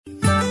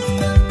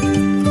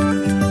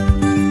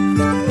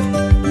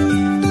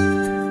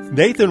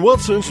Nathan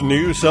Wilson's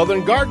new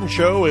Southern Garden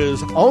Show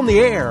is on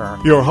the air.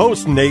 Your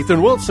host,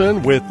 Nathan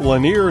Wilson, with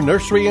Lanier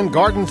Nursery and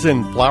Gardens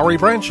in Flowery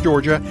Branch,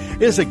 Georgia,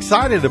 is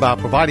excited about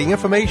providing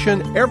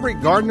information every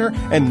gardener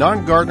and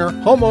non-gardener,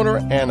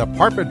 homeowner, and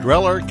apartment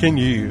dweller can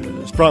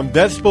use. From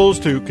vegetables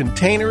to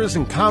containers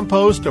and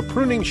compost to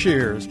pruning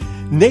shears,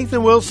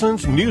 Nathan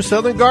Wilson's new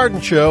Southern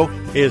Garden Show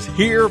is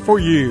here for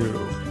you.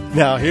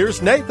 Now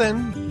here's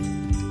Nathan.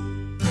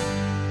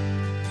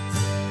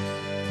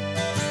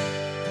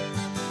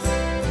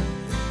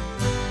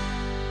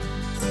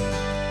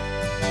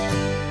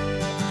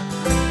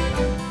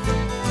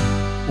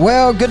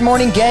 Well, good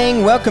morning,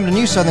 gang. Welcome to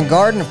New Southern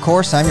Garden. Of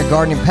course, I'm your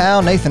gardening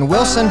pal, Nathan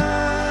Wilson.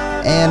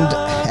 And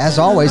as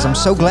always, I'm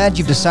so glad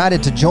you've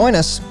decided to join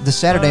us this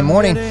Saturday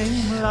morning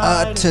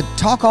to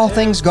talk all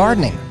things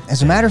gardening.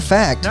 As a matter of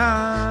fact,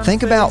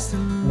 think about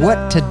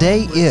what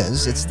today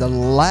is. It's the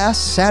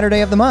last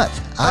Saturday of the month.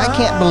 I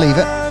can't believe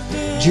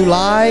it.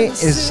 July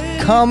is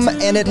come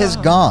and it has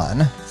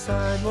gone.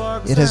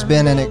 It has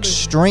been an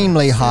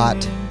extremely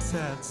hot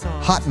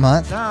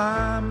month.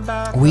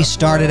 We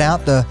started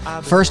out the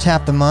first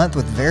half of the month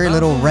with very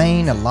little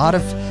rain, a lot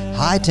of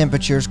high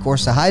temperatures. Of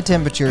course, the high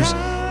temperatures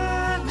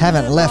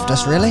haven't left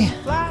us really,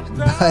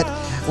 but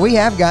we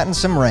have gotten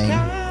some rain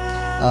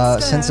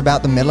since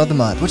about the middle of the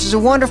month, which is a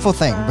wonderful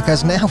thing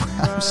because now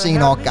I'm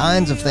seeing all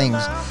kinds of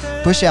things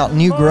push out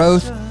new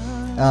growth.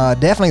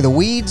 Definitely the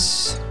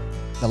weeds,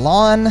 the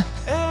lawn.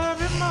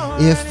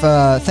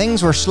 If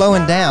things were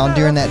slowing down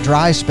during that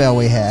dry spell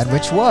we had,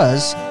 which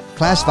was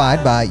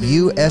classified by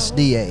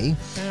USDA,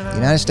 the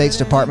United States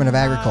Department of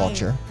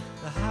Agriculture,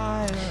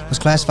 was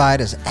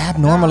classified as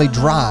abnormally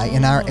dry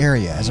in our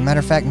area. As a matter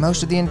of fact,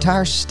 most of the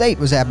entire state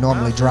was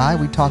abnormally dry.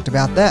 We talked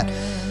about that.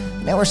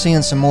 Now we're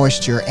seeing some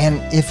moisture,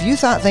 and if you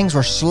thought things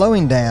were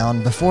slowing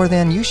down before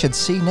then, you should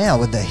see now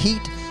with the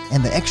heat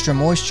and the extra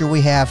moisture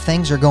we have,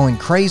 things are going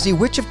crazy,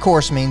 which of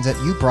course means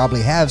that you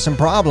probably have some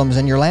problems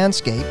in your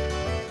landscape,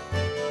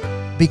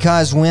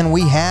 because when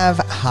we have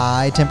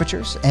high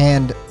temperatures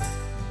and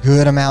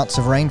good amounts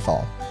of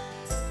rainfall,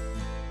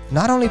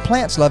 not only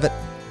plants love it,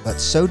 but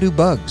so do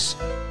bugs.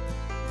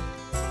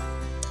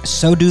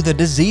 So do the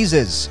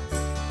diseases.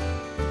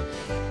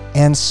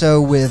 And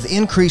so with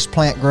increased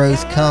plant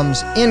growth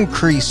comes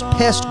increased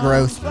pest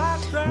growth.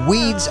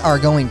 Weeds are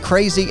going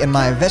crazy in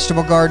my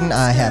vegetable garden.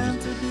 I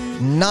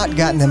have not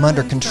gotten them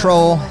under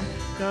control.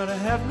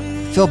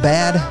 Feel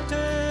bad,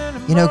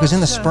 because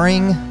in the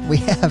spring we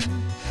have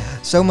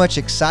so much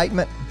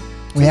excitement.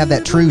 We have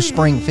that true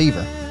spring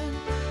fever.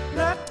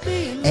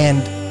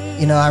 And,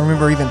 I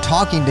remember even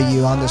talking to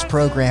you on this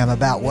program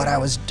about what I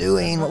was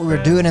doing, what we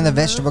were doing in the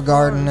vegetable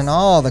garden, and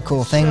all the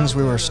cool things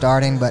we were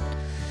starting. But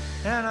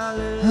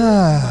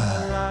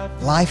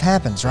life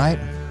happens, right?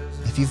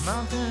 If you've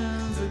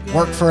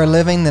worked for a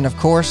living, then of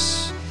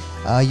course,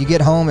 you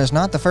get home is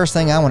not the first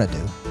thing I want to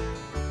do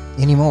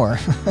anymore.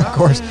 Of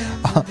course,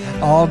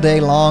 all day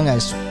long I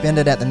spend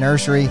it at the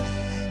nursery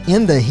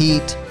in the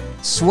heat,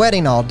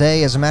 sweating all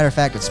day. As a matter of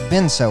fact, it's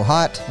been so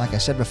hot. Like I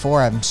said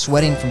before, I'm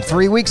sweating from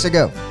 3 weeks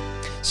ago.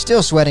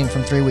 Still sweating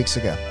from 3 weeks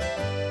ago.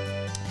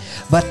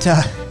 But,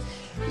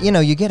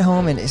 you get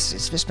home and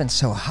it's just been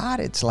so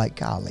hot. It's like,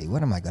 golly,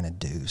 what am I going to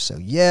do? So,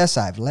 yes,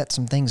 I've let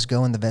some things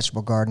go in the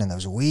vegetable garden, and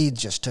those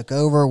weeds just took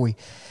over. We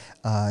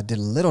did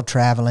a little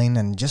traveling,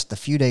 and just the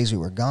few days we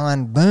were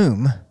gone,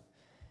 boom,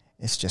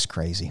 it's just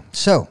crazy.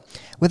 So,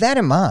 with that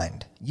in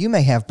mind, you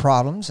may have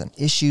problems and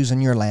issues in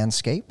your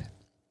landscape.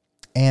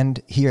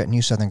 And here at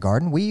New Southern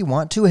Garden, we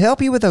want to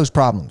help you with those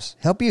problems,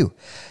 help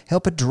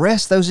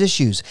address those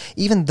issues.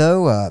 Even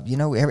though,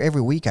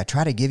 every week I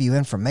try to give you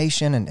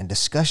information and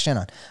discussion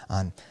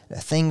on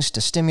things to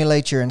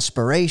stimulate your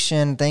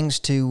inspiration, things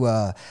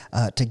to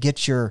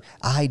get your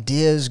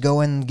ideas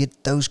going,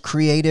 get those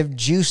creative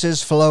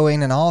juices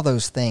flowing and all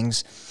those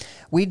things.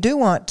 We do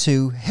want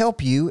to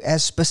help you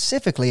as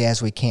specifically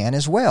as we can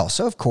as well.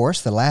 So, of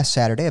course, the last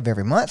Saturday of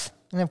every month,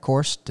 and of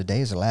course, today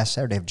is the last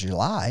Saturday of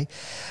July,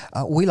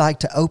 we like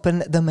to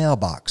open the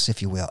mailbox,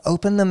 if you will.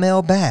 Open the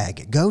mail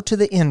bag. Go to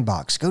the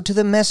inbox. Go to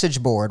the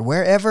message board.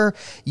 Wherever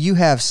you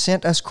have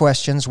sent us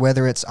questions,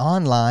 whether it's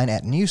online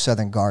at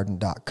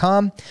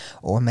newsoutherngarden.com,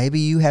 or maybe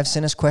you have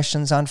sent us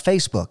questions on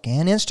Facebook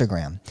and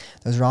Instagram.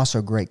 Those are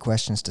also great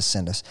questions to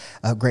send us.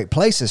 Great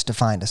places to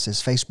find us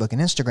is Facebook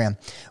and Instagram.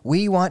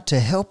 We want to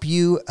help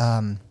you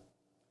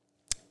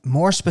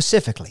more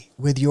specifically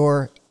with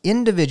your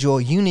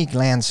individual unique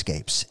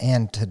landscapes.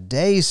 And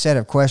today's set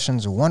of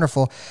questions are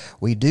wonderful.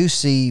 We do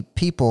see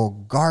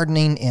people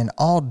gardening in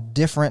all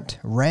different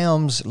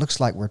realms. It looks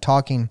like we're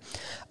talking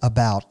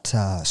about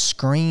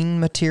screen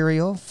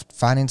material,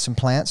 finding some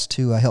plants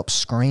to help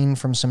screen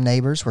from some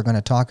neighbors. We're going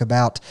to talk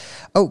about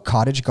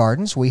cottage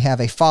gardens. We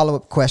have a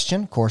follow-up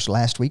question. Of course,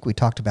 last week we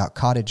talked about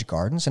cottage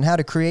gardens and how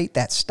to create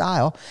that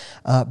style.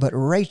 But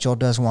Rachel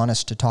does want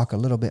us to talk a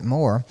little bit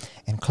more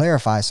and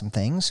clarify some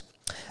things.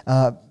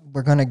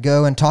 we're going to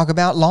go and talk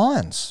about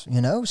lawns.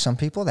 You know, some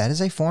people, that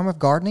is a form of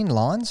gardening,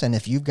 lawns. And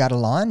if you've got a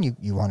lawn,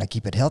 you want to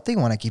keep it healthy,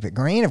 want to keep it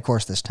green. Of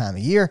course, this time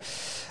of year,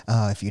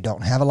 if you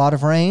don't have a lot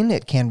of rain,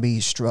 it can be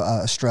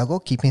a struggle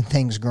keeping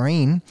things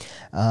green.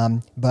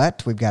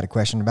 But we've got a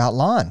question about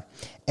lawn.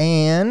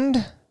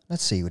 And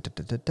let's see,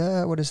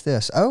 what is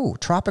this? Oh,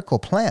 tropical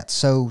plants.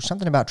 So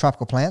something about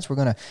tropical plants. We're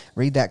going to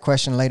read that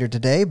question later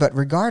today. But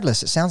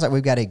regardless, it sounds like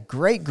we've got a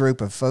great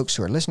group of folks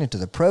who are listening to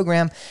the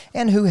program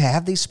and who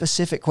have these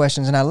specific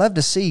questions. And I love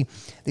to see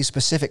these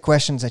specific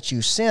questions that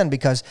you send,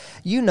 because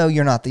you know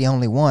you're not the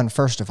only one,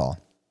 first of all.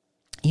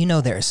 You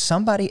know there is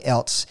somebody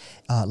else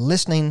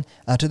listening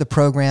to the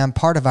program,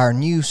 part of our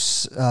new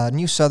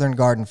Southern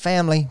Garden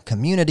family,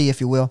 community,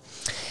 if you will,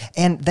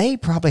 and they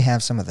probably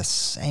have some of the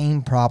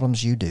same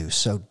problems you do.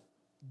 So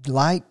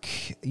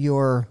like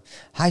your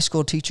high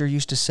school teacher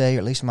used to say, or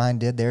at least mine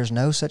did, there's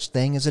no such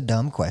thing as a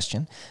dumb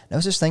question.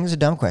 No such thing as a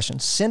dumb question.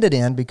 Send it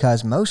in,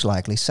 because most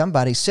likely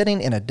somebody sitting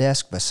in a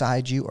desk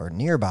beside you or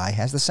nearby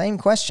has the same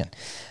question.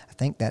 I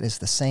think that is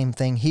the same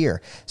thing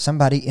here.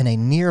 Somebody in a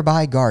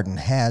nearby garden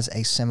has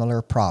a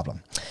similar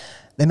problem.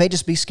 They may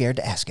just be scared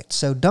to ask it.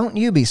 So don't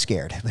you be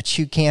scared, but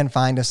you can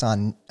find us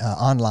on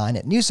online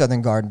at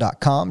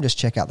newsoutherngarden.com. Just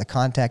check out the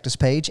Contact Us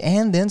page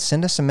and then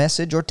send us a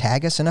message or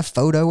tag us in a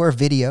photo or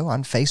video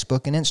on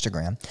Facebook and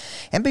Instagram.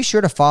 And be sure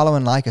to follow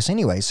and like us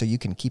anyway so you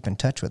can keep in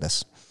touch with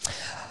us.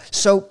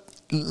 So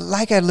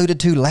like I alluded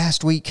to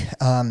last week,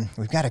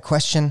 we've got a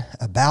question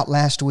about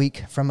last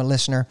week from a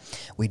listener.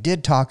 We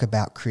did talk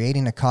about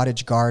creating a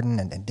cottage garden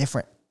and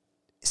different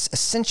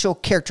essential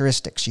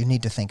characteristics you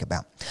need to think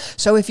about.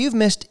 So if you've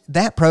missed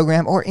that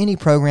program or any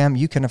program,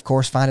 you can, of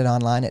course, find it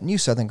online at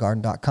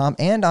newsoutherngarden.com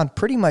and on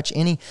pretty much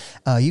any,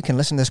 you can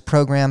listen to this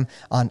program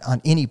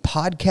on any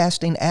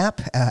podcasting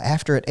app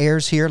after it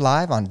airs here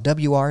live on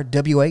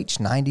WRWH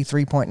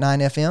 93.9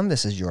 FM.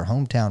 This is your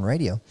hometown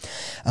radio.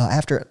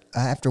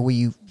 After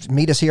we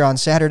meet us here on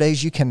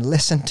Saturdays, you can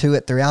listen to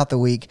it throughout the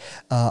week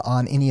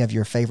on any of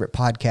your favorite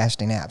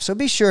podcasting apps. So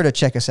be sure to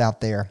check us out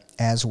there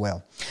as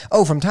well.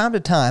 Oh, from time to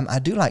time, I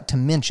do like to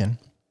mention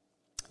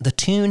the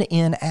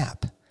TuneIn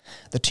app.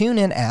 The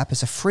TuneIn app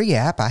is a free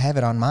app. I have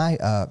it on my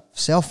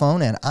cell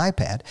phone and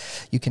iPad.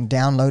 You can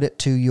download it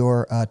to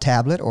your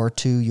tablet or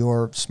to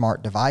your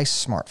smart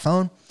device,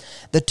 smartphone.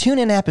 The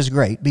TuneIn app is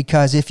great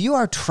because if you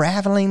are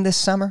traveling this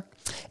summer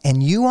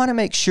and you want to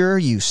make sure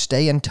you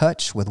stay in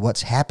touch with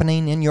what's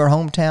happening in your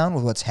hometown,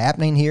 with what's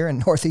happening here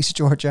in Northeast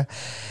Georgia,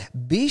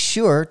 be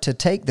sure to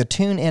take the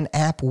TuneIn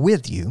app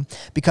with you,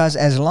 because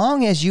as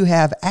long as you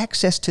have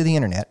access to the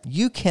internet,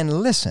 you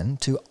can listen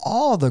to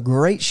all the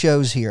great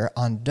shows here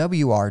on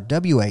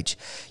WRWH.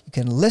 You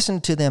can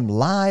listen to them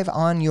live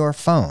on your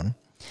phone.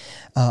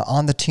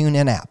 On the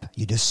TuneIn app.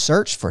 You just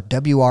search for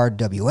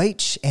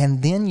WRWH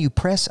and then you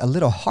press a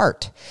little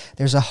heart.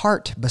 There's a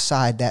heart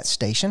beside that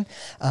station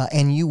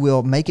and you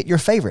will make it your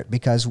favorite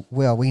because,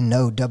 well, we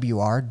know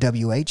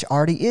WRWH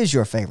already is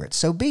your favorite.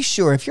 So be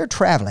sure if you're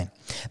traveling,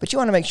 but you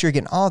want to make sure you're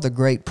getting all the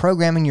great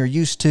programming you're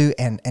used to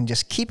and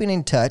just keeping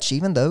in touch,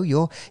 even though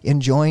you'll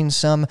enjoying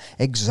some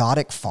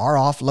exotic,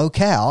 far-off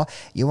locale.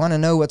 You want to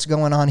know what's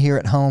going on here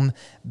at home.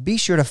 Be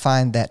sure to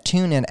find that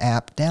TuneIn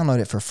app, download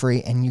it for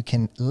free, and you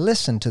can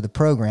listen to the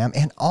program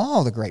and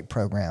all the great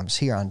programs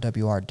here on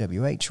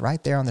WRWH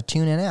right there on the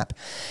TuneIn app.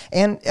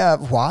 And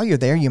while you're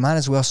there, you might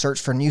as well search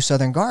for New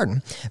Southern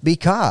Garden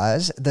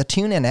because the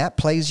TuneIn app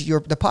plays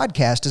the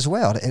podcast as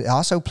well. It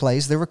also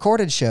plays the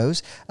recorded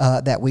shows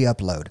that we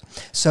upload.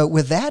 So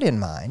with that in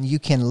mind, you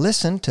can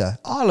listen to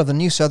all of the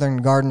New Southern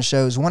Garden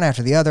shows one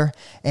after the other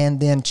and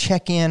then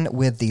check in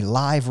with the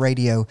live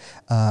radio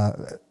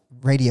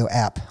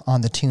app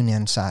on the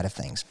TuneIn side of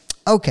things.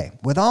 Okay,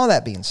 with all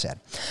that being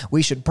said,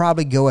 we should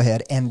probably go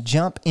ahead and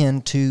jump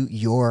into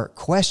your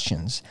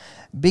questions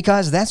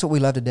because that's what we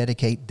love to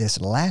dedicate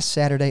this last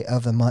Saturday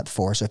of the month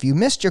for. So if you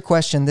missed your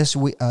question this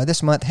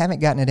month, haven't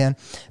gotten it in,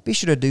 be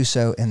sure to do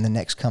so in the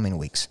next coming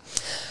weeks.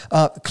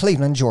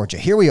 Cleveland, Georgia.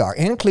 Here we are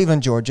in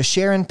Cleveland, Georgia.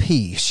 Sharon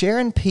P.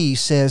 Sharon P.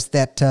 says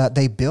that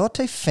they built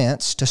a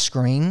fence to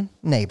screen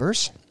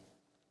neighbors.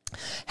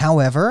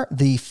 However,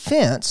 the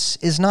fence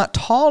is not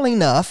tall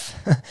enough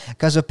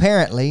because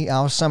apparently,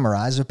 I'll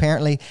summarize,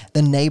 apparently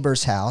the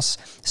neighbor's house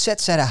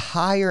sits at a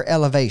higher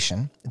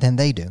elevation than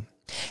they do.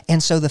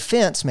 And so the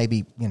fence,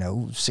 maybe,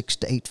 6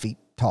 to 8 feet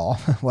tall,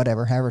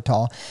 however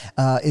tall,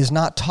 is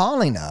not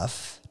tall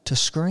enough to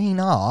screen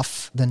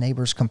off the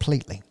neighbors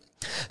completely.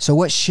 So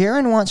what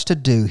Sharon wants to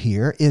do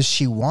here is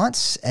she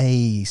wants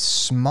a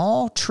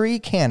small tree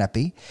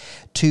canopy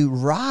to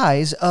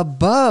rise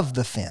above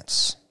the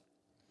fence.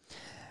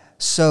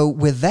 So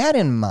with that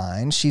in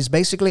mind, she's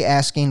basically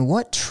asking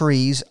what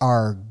trees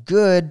are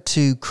good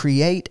to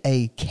create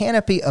a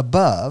canopy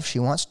above. She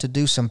wants to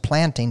do some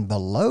planting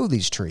below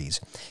these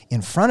trees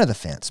in front of the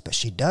fence, but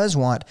she does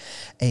want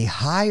a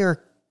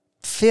higher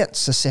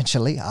fence,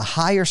 essentially, a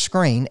higher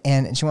screen,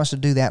 and she wants to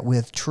do that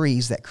with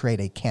trees that create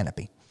a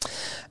canopy.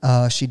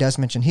 She does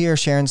mention here,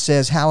 Sharon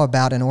says, how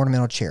about an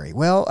ornamental cherry?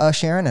 Well,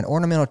 Sharon, an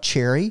ornamental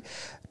cherry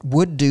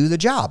would do the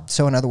job.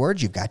 So in other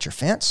words, you've got your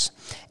fence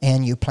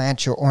and you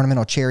plant your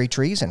ornamental cherry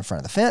trees in front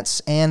of the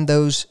fence, and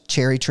those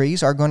cherry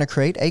trees are going to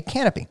create a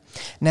canopy.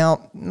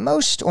 Now,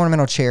 most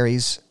ornamental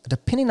cherries,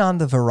 depending on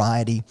the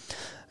variety,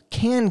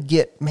 can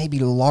get maybe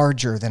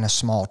larger than a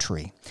small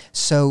tree.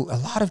 So a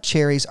lot of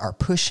cherries are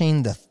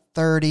pushing the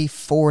 30,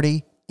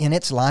 40. In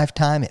its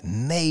lifetime, it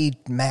may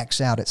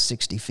max out at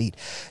 60 feet,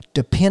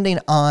 depending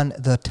on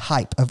the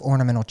type of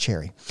ornamental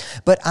cherry.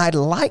 But I'd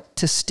like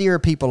to steer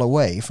people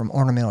away from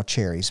ornamental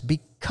cherries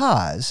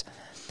because,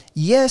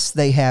 yes,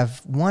 they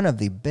have one of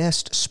the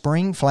best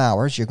spring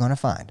flowers you're going to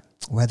find,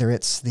 whether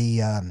it's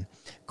the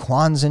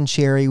Kwanzan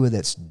cherry with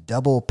its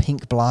double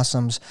pink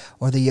blossoms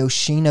or the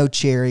Yoshino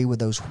cherry with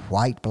those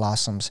white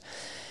blossoms.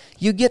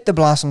 You get the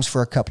blossoms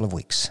for a couple of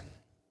weeks,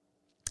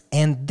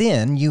 and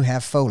then you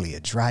have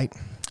foliage, right?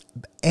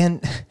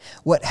 And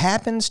what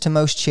happens to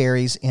most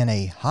cherries in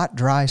a hot,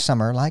 dry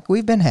summer like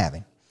we've been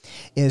having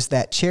is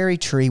that cherry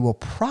tree will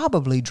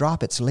probably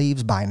drop its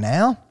leaves by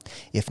now.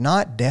 If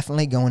not,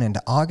 definitely going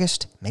into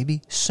August,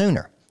 maybe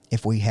sooner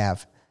if we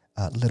have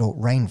little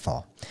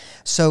rainfall.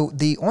 So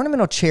the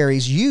ornamental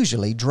cherries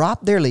usually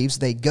drop their leaves.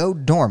 They go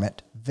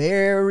dormant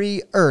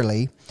very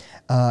early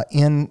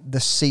in the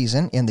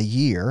season, in the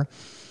year,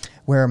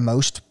 where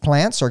most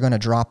plants are going to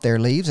drop their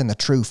leaves in the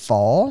true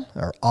fall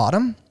or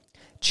autumn.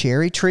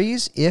 Cherry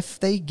trees, if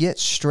they get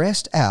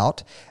stressed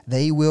out,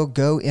 they will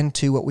go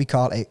into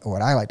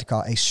what I like to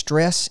call a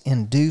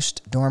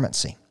stress-induced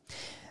dormancy.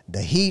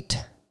 The heat,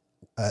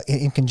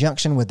 in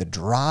conjunction with the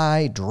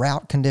dry,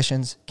 drought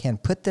conditions, can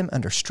put them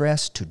under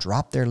stress to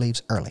drop their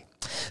leaves early.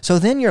 So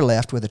then you're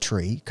left with a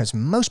tree, because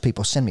most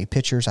people send me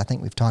pictures. I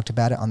think we've talked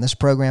about it on this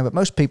program, but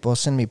most people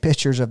send me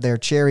pictures of their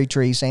cherry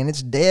tree saying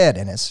it's dead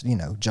and it's,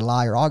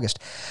 July or August.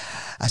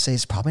 I say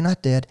it's probably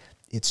not dead.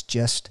 It's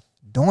just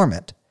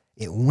dormant.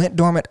 It went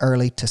dormant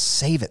early to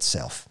save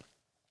itself.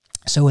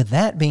 So with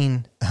that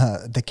being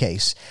the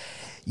case,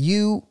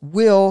 you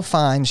will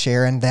find,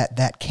 Sharon,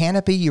 that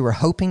canopy you were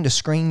hoping to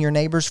screen your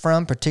neighbors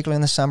from, particularly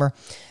in the summer,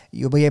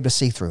 you'll be able to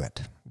see through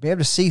it. You'll be able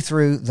to see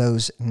through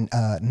those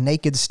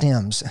naked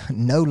stems,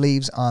 no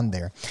leaves on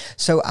there.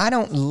 So I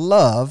don't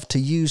love to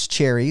use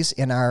cherries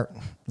in our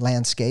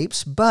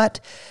landscapes, but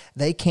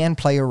they can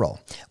play a role.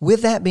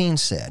 With that being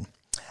said,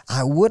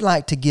 I would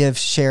like to give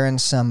Sharon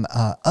some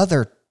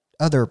other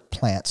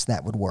plants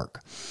that would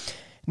work.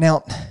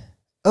 Now,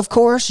 of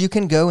course, you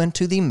can go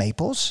into the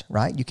maples,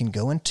 right? You can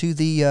go into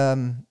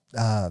the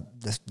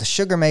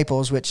sugar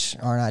maples, which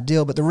aren't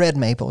ideal, but the red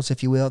maples,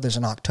 if you will. There's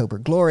an October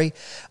Glory.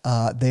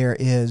 There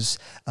is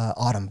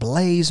Autumn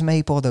Blaze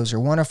maple. Those are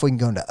wonderful. You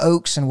can go into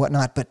oaks and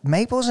whatnot, but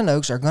maples and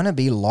oaks are going to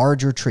be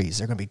larger trees.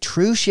 They're going to be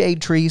true shade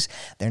trees.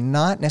 They're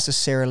not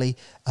necessarily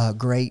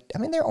great. I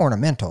mean, they're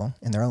ornamental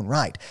in their own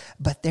right,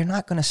 but they're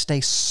not going to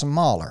stay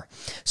smaller.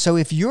 So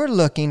if you're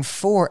looking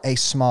for a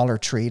smaller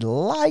tree,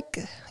 like,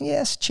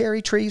 yes,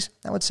 cherry trees,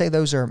 I would say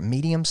those are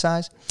medium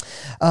size.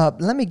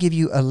 Let me give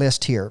you a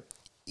list here.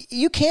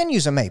 You can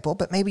use a maple,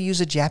 but maybe use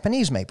a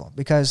Japanese maple,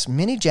 because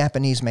many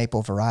Japanese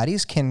maple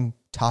varieties can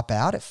top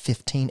out at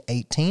 15,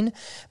 18,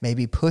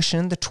 maybe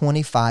pushing the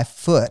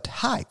 25-foot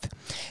height.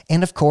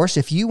 And of course,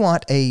 if you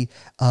want a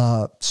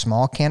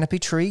small canopy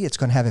tree, it's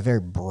going to have a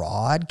very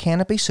broad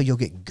canopy, so you'll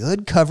get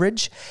good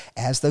coverage.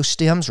 As those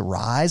stems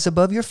rise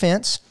above your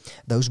fence,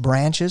 those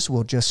branches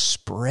will just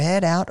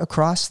spread out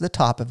across the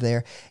top of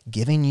there,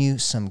 giving you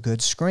some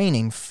good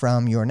screening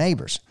from your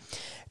neighbors.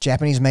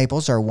 Japanese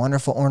maples are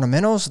wonderful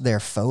ornamentals. Their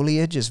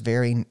foliage is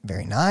very,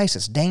 very nice.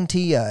 It's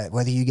dainty,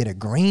 whether you get a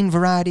green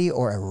variety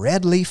or a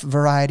red leaf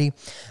variety.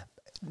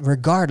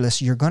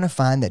 Regardless, you're going to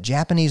find that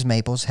Japanese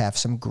maples have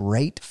some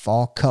great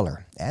fall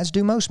color, as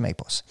do most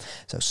maples.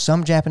 So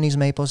some Japanese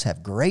maples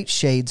have great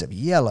shades of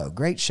yellow,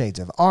 great shades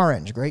of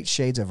orange, great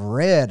shades of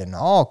red, and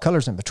all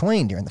colors in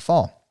between during the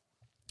fall.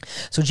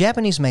 So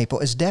Japanese maple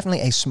is definitely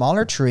a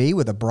smaller tree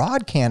with a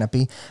broad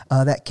canopy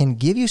that can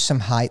give you some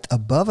height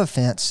above a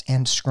fence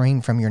and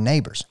screen from your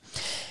neighbors.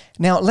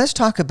 Now, let's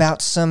talk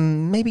about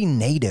some maybe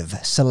native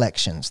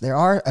selections.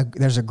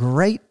 There's a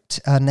great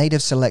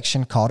native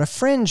selection called a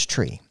fringe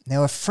tree.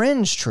 Now, a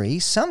fringe tree,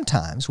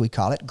 sometimes we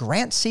call it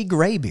Grancy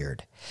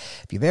graybeard.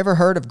 If you've ever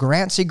heard of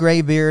Grancy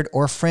graybeard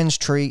or fringe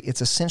tree,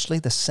 it's essentially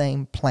the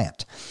same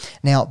plant.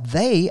 Now,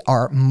 they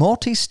are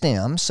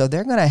multi-stem, so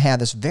they're going to have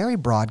this very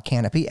broad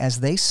canopy as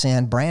they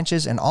send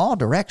branches in all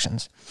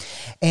directions.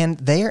 And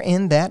they're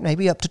in that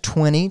maybe up to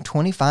 20,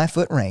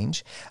 25-foot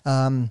range.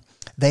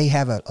 They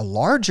have a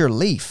larger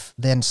leaf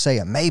than, say,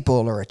 a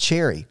maple or a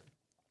cherry.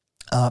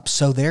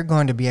 So they're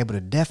going to be able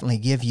to definitely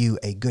give you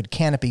a good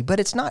canopy, but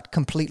it's not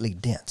completely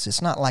dense.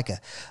 It's not like a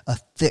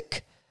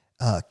thick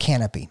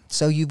canopy.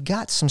 So you've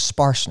got some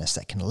sparseness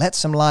that can let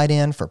some light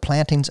in for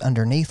plantings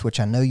underneath, which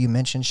I know you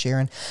mentioned,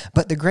 Sharon.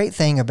 But the great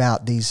thing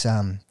about these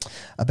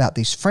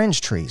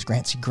fringe trees,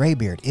 Grancy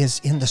graybeard,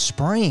 is in the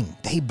spring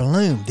they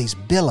bloom these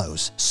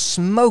billows,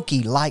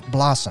 smoky-like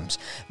blossoms,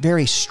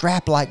 very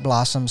strap-like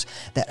blossoms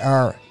that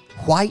are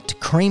white,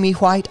 creamy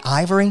white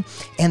ivory,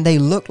 and they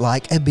look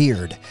like a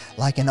beard,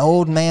 like an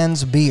old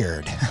man's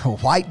beard, a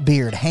white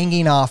beard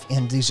hanging off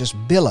in these just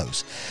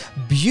billows.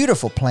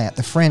 Beautiful plant,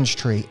 the fringe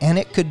tree, and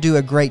it could do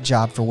a great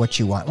job for what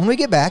you want. When we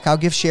get back, I'll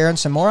give Sharon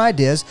some more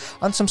ideas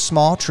on some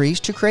small trees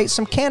to create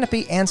some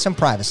canopy and some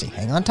privacy.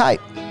 Hang on tight.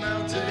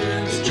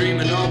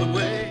 Dreaming all the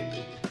way.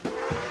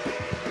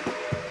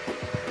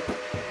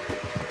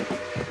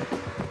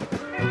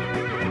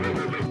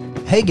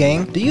 Hey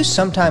gang, do you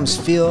sometimes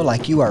feel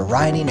like you are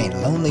riding a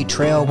lonely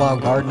trail while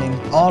gardening,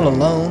 all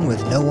alone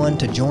with no one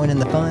to join in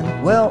the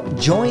fun? Well,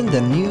 join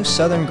the New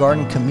Southern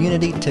Garden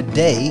community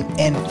today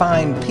and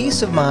find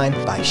peace of mind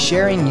by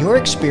sharing your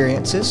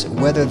experiences,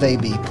 whether they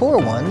be poor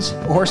ones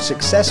or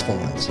successful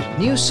ones.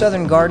 New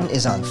Southern Garden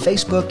is on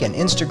Facebook and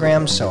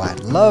Instagram, so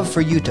I'd love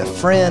for you to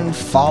friend,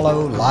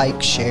 follow,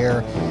 like, share,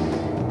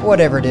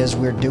 whatever it is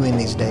we're doing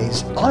these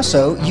days.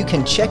 Also, you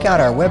can check out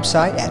our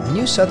website at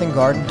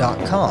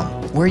newsoutherngarden.com,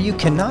 where you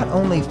can not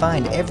only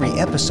find every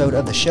episode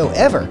of the show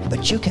ever,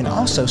 but you can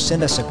also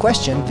send us a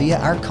question via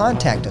our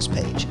Contact Us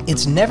page.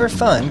 It's never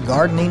fun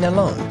gardening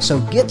alone, so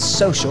get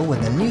social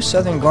with the New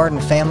Southern Garden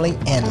family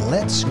and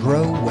let's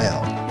grow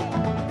well.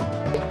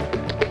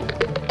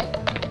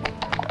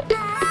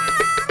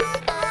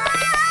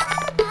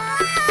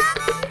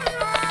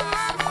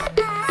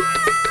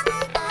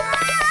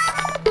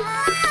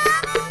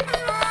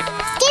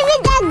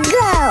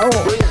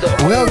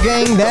 Well,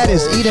 gang, that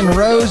is Eden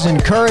Rose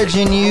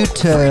encouraging you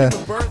to,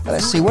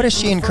 let's see, what is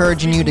she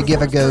encouraging you to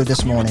give a go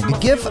this morning? To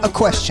give a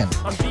question,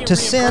 to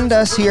send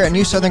us here at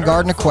New Southern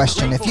Garden a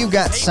question. If you've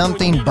got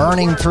something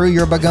burning through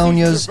your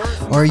begonias,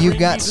 or you've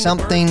got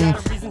something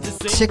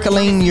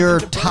tickling your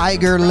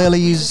tiger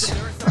lilies,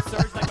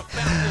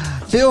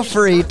 feel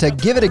free to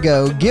give it a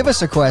go. Give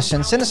us a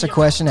question. Send us a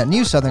question at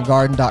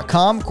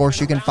newsoutherngarden.com. Of course,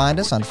 you can find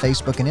us on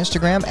Facebook and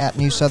Instagram at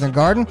New Southern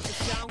Garden.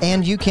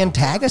 And you can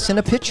tag us in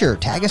a picture,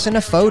 tag us in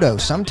a photo.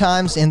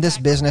 Sometimes in this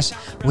business,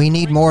 we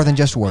need more than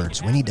just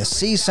words. We need to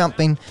see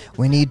something.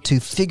 We need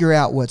to figure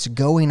out what's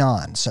going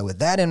on. So with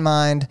that in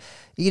mind,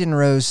 Eden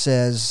Rose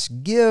says,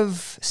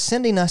 give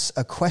sending us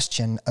a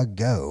question a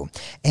go.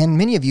 And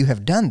many of you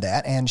have done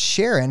that. And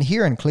Sharon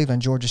here in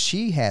Cleveland, Georgia,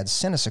 she had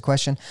sent us a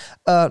question.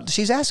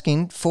 She's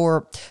asking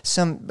for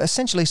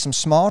essentially some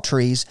small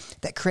trees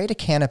that create a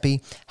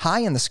canopy high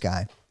in the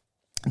sky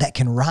that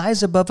can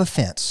rise above a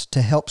fence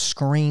to help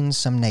screen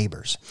some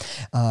neighbors.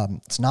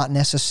 It's not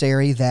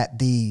necessary that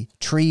the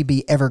tree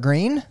be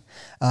evergreen.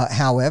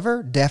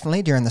 However,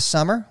 definitely during the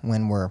summer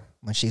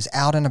when she's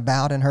out and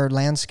about in her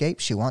landscape,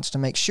 she wants to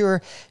make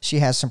sure she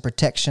has some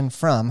protection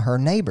from her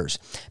neighbors.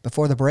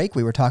 Before the break,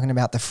 we were talking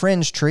about the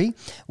fringe tree,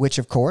 which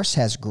of course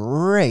has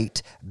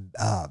great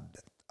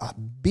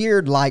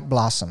beard-like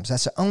blossoms.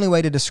 That's the only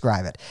way to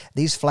describe it.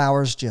 These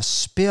flowers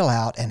just spill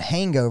out and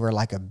hang over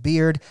like a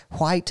beard,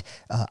 white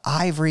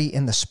ivory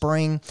in the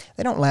spring.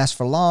 They don't last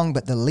for long,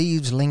 but the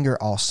leaves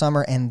linger all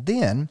summer. And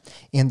then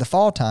in the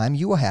fall time,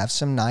 you will have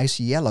some nice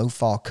yellow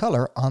fall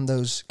color on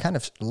those kind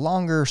of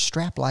longer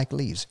strap-like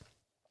leaves.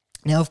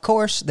 Now, of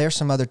course, there's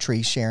some other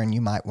trees, Sharon,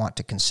 you might want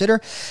to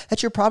consider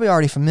that you're probably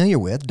already familiar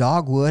with,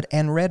 dogwood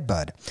and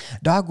redbud.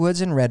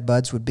 Dogwoods and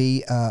redbuds would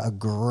be a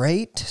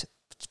great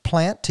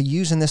plant to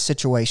use in this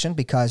situation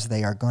because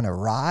they are going to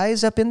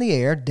rise up in the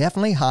air,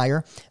 definitely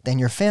higher than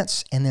your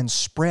fence, and then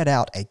spread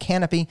out a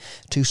canopy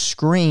to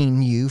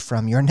screen you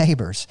from your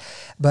neighbors.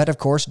 But of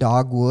course,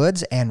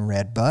 dogwoods and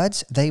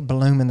redbuds, they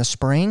bloom in the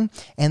spring,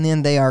 and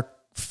then they are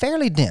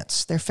fairly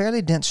dense. They're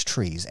fairly dense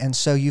trees. And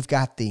so you've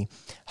got the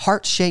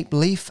heart-shaped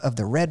leaf of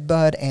the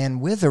redbud,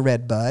 and with the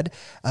redbud,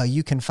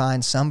 you can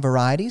find some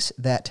varieties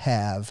that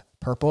have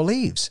purple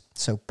leaves.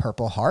 So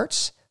purple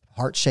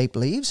heart-shaped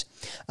leaves.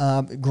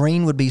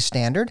 Green would be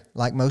standard.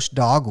 Like most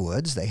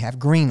dogwoods, they have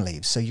green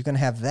leaves. So you're going to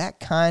have that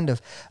kind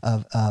of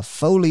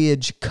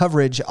foliage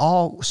coverage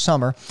all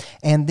summer.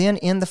 And then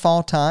in the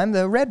fall time,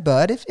 the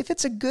redbud, if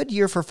it's a good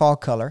year for fall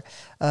color,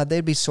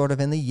 they'd be sort of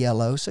in the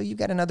yellow. So you've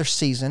got another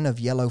season of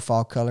yellow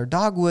fall color.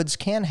 Dogwoods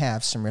can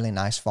have some really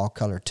nice fall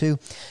color too,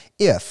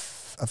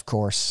 if, of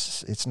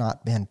course, it's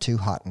not been too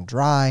hot and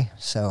dry.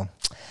 So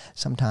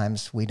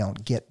sometimes we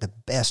don't get the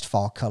best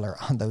fall color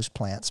on those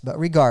plants, but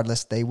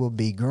regardless, they will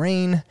be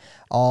green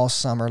all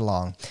summer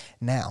long.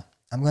 Now,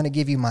 I'm going to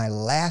give you my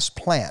last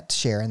plant,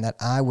 Sharon, that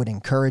I would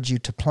encourage you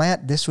to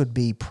plant. This would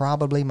be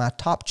probably my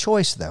top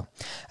choice, though.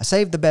 I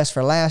saved the best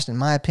for last, in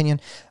my opinion,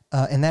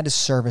 and that is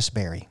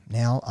serviceberry.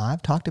 Now,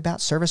 I've talked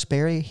about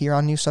serviceberry here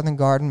on New Southern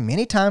Garden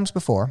many times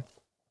before.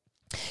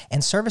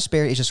 And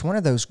serviceberry is just one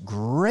of those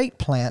great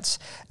plants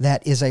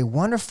that is a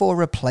wonderful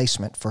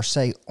replacement for,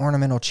 say,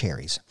 ornamental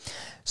cherries.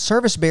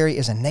 Serviceberry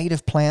is a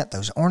native plant.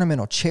 Those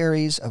ornamental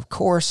cherries, of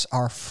course,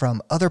 are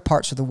from other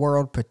parts of the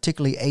world,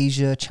 particularly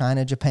Asia,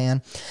 China,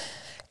 Japan.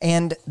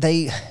 And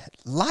they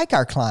like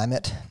our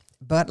climate,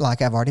 but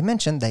like I've already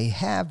mentioned, they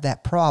have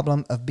that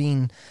problem of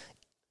being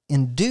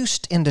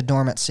induced into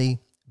dormancy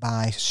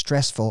by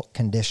stressful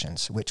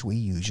conditions, which we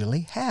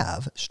usually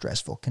have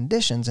stressful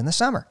conditions in the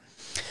summer.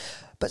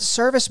 But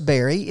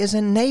serviceberry is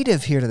a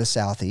native here to the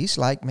Southeast,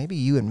 like maybe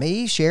you and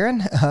me,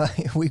 Sharon.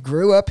 We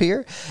grew up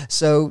here,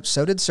 so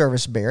did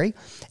serviceberry.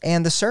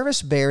 And the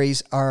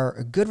serviceberries are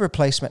a good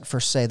replacement for,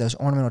 say, those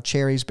ornamental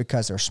cherries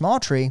because they're a small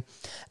tree.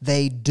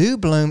 They do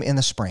bloom in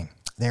the spring.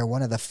 They're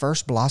one of the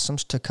first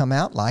blossoms to come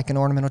out, like an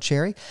ornamental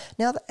cherry.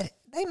 Now,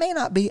 they may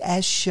not be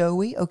as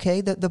showy,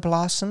 okay? The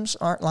blossoms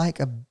aren't like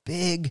a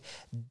big,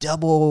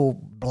 double,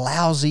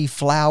 blousy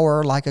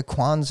flower like a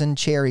Kwanzaa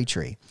cherry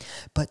tree.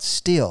 But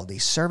still,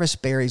 these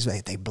serviceberries,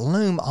 they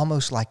bloom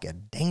almost like a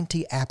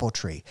dainty apple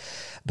tree.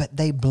 But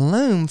they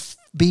bloom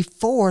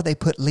before they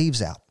put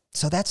leaves out.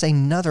 So that's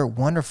another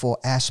wonderful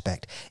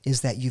aspect,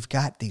 is that you've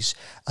got these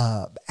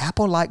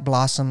apple-like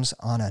blossoms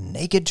on a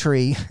naked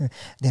tree.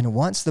 Then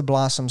once the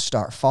blossoms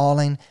start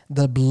falling,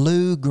 the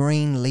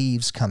blue-green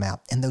leaves come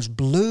out. And those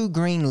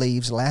blue-green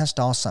leaves last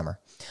all summer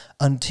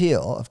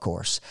until, of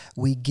course,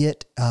 we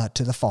get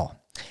to the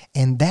fall.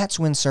 And that's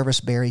when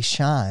serviceberry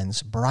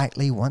shines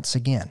brightly once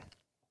again.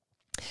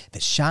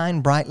 That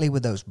shine brightly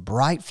with those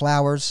bright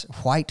flowers,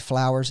 white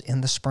flowers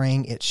in the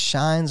spring. It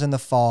shines in the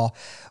fall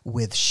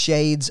with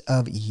shades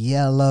of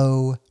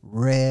yellow,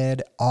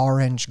 red,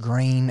 orange,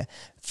 green,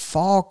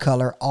 fall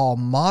color all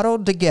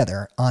mottled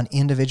together on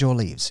individual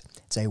leaves.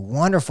 It's a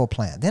wonderful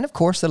plant. Then, of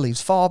course, the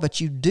leaves fall,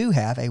 but you do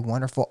have a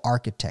wonderful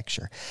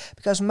architecture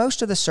because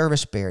most of the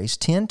serviceberries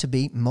tend to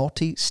be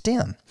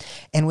multi-stem.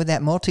 And with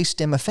that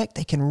multi-stem effect,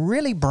 they can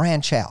really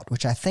branch out,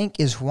 which I think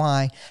is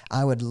why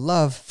I would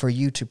love for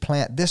you to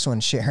plant this one,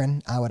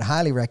 Sharon. I would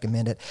highly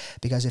recommend it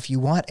because if you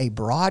want a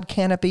broad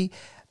canopy,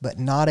 but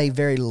not a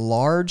very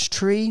large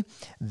tree,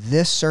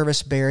 this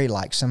serviceberry,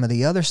 like some of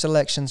the other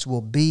selections,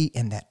 will be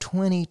in that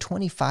 20,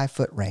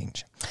 25-foot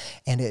range.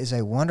 And it is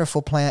a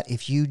wonderful plant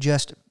if you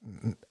just,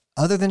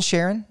 other than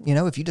Sharon,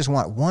 if you just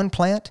want one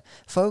plant,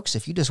 folks,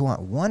 if you just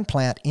want one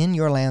plant in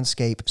your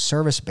landscape,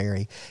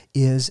 serviceberry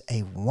is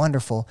a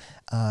wonderful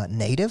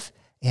native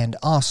and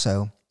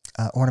also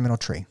ornamental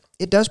tree.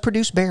 It does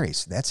produce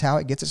berries. That's how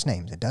it gets its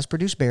name. It does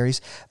produce berries.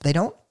 They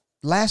don't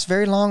last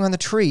very long on the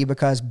tree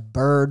because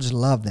birds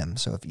love them.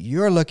 So if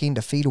you're looking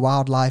to feed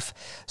wildlife,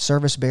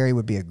 serviceberry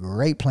would be a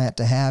great plant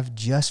to have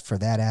just for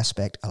that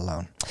aspect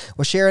alone.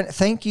 Well, Sharon,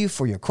 thank you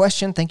for your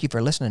question. Thank you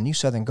for listening to New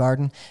Southern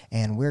Garden,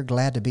 and we're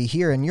glad to be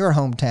here in your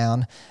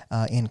hometown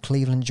in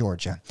Cleveland,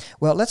 Georgia.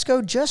 Well, let's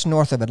go just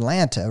north of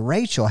Atlanta.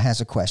 Rachel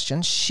has a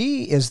question.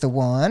 She is the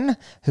one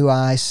who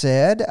I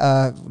said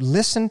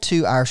listened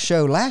to our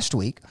show last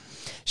week.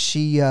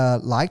 She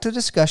liked the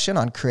discussion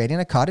on creating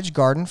a cottage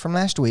garden from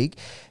last week.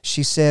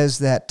 She says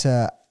that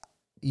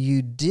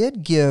you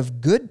did give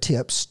good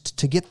tips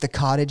to get the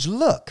cottage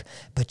look,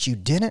 but you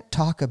didn't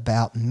talk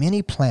about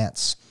many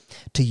plants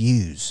to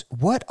use.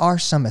 What are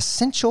some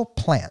essential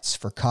plants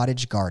for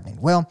cottage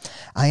gardening? Well,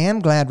 I am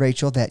glad,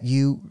 Rachel, that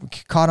you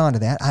caught on to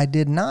that. I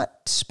did not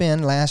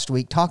spend last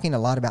week talking a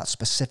lot about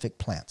specific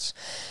plants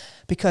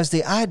because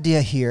the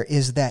idea here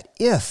is that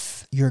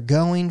if you're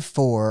going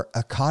for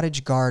a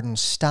cottage garden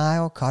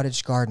style,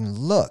 cottage garden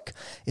look,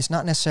 it's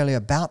not necessarily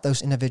about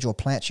those individual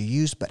plants you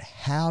use, but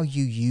how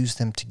you use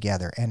them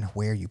together and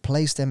where you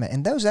place them.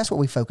 And that's what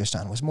we focused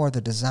on, was more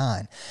the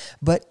design.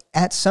 But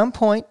at some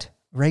point,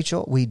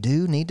 Rachel, we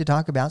do need to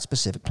talk about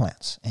specific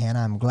plants. And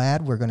I'm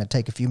glad we're going to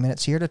take a few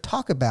minutes here to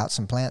talk about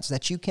some plants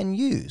that you can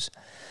use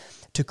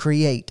to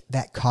create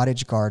that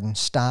cottage garden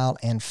style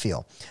and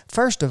feel.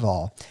 First of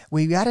all,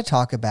 we've got to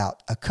talk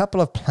about a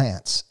couple of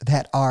plants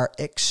that are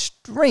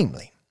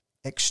extremely,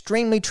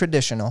 extremely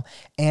traditional,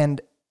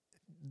 and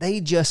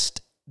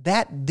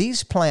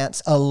these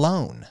plants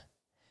alone,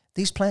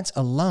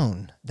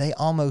 they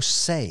almost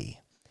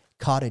say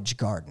cottage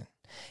garden.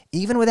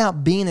 Even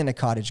without being in a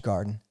cottage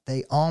garden,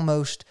 they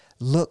almost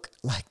look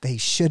like they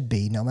should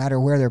be, no matter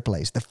where they're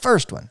placed. The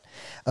first one,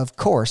 of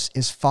course,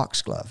 is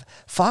foxglove.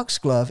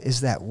 Foxglove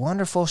is that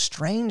wonderful,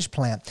 strange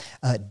plant.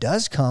 It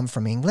does come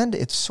from England.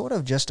 It's sort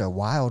of just a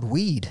wild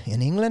weed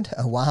in England,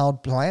 a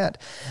wild plant.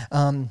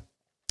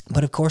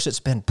 But of course,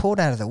 it's been pulled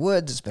out of the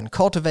woods. It's been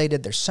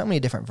cultivated. There's so many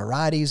different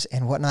varieties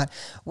and whatnot.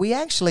 We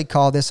actually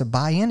call this a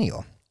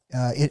biennial.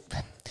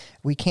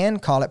 We can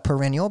call it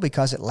perennial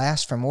because it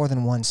lasts for more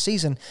than one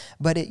season,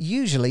 but it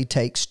usually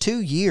takes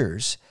 2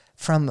 years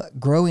from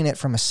growing it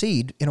from a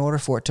seed in order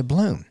for it to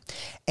bloom.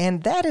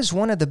 And that is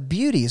one of the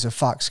beauties of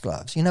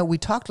foxgloves. We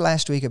talked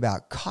last week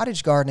about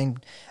cottage gardening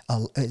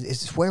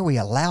is where we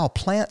allow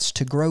plants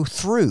to grow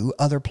through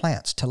other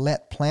plants, to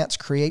let plants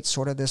create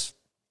sort of this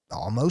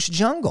almost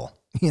jungle,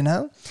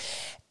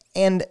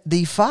 And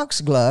the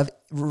foxglove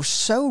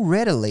so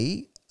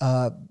readily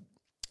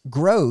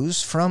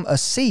grows from a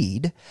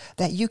seed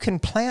that you can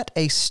plant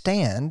a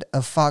stand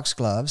of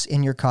foxgloves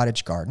in your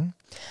cottage garden.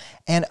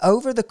 And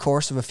over the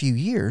course of a few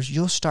years,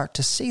 you'll start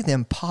to see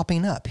them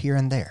popping up here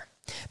and there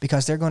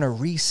because they're going to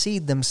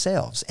reseed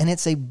themselves. And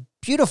it's a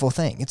beautiful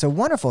thing. It's a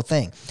wonderful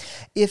thing.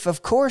 If,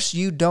 of course,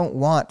 you don't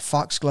want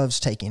foxgloves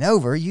taking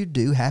over, you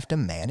do have to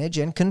manage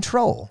and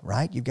control,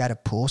 right? You've got to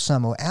pull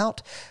some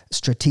out,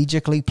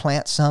 strategically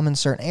plant some in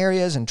certain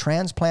areas and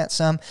transplant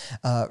some.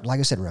 Like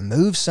I said,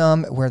 remove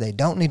some where they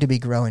don't need to be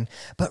growing.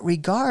 But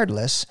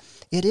regardless,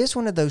 it is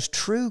one of those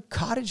true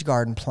cottage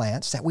garden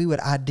plants that we would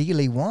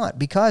ideally want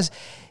because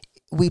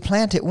we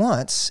plant it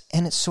once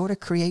and it sort of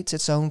creates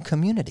its own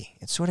community.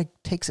 It sort of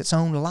takes its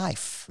own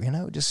life,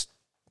 just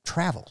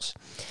travels.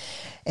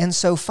 And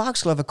so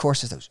foxglove, of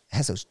course,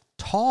 has those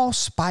tall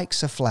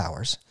spikes of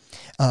flowers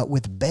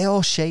with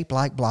bell-shaped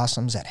like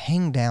blossoms that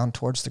hang down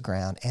towards the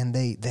ground, and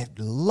they're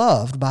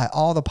loved by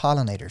all the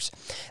pollinators.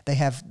 They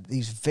have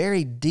these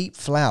very deep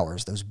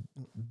flowers, those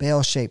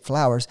bell-shaped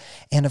flowers,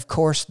 and of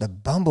course the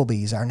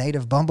bumblebees, our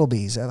native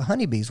bumblebees,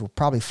 honeybees will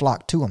probably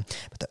flock to them,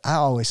 but I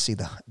always see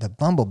the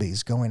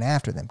bumblebees going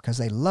after them because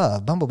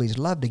bumblebees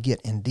love to get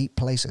in deep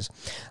places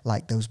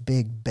like those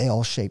big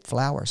bell-shaped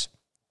flowers.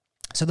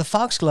 So the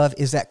foxglove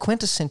is that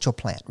quintessential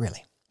plant,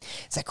 really.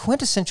 It's that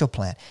quintessential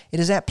plant. It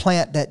is that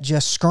plant that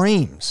just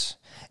screams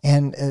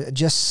and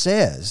just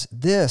says,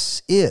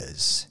 this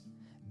is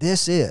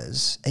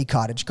a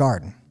cottage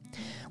garden.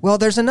 Well,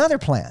 there's another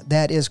plant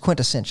that is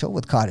quintessential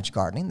with cottage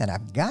gardening that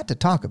I've got to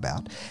talk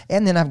about,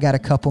 and then I've got a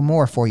couple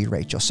more for you,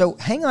 Rachel. So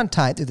hang on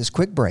tight through this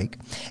quick break,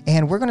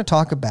 and we're going to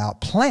talk about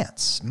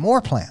plants,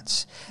 more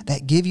plants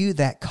that give you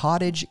that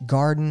cottage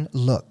garden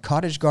look,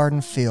 cottage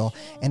garden feel,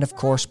 and of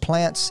course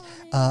plants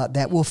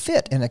that will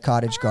fit in a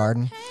cottage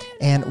garden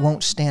and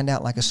won't stand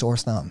out like a sore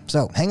thumb.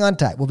 So hang on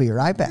tight. We'll be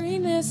right back.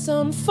 Greenness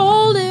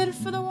unfolded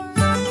for the world.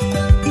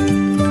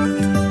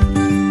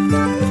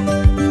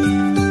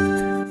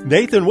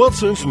 Nathan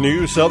Wilson's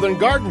new Southern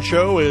Garden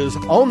Show is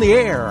on the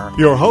air.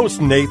 Your host,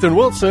 Nathan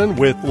Wilson,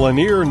 with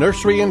Lanier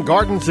Nursery and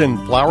Gardens in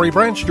Flowery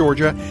Branch,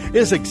 Georgia,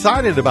 is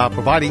excited about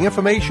providing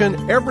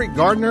information every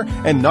gardener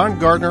and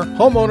non-gardener,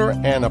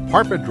 homeowner, and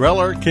apartment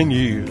dweller can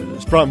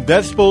use. From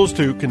vegetables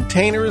to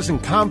containers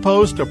and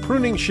compost to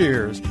pruning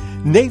shears,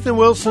 Nathan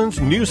Wilson's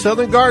new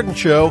Southern Garden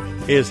Show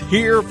is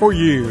here for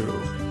you.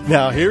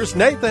 Now here's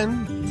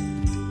Nathan.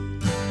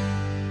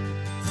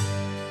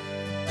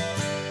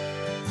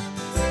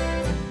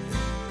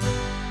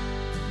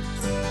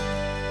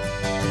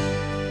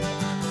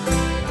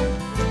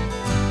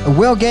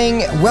 Well,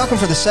 gang, welcome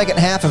for the second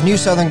half of New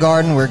Southern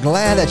Garden. We're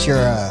glad that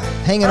you're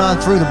hanging on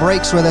through the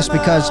breaks with us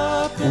because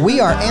we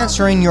are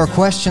answering your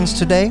questions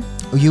today.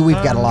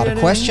 We've got a lot of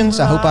questions.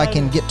 I hope I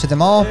can get to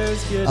them all.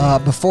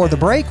 Before the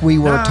break, we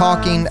were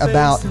talking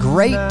about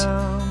great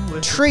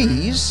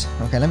trees.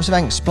 Okay, let me see if I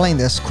can explain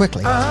this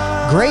quickly.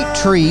 Great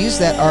trees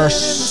that are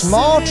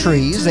small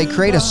trees. They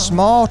create a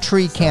small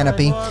tree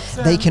canopy.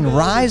 They can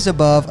rise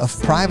above a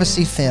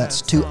privacy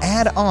fence to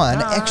add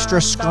on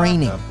extra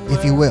screening,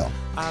 if you will.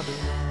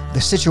 The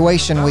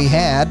situation we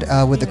had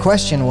with the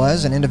question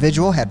was an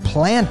individual had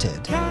had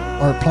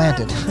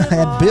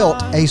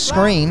built a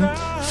screen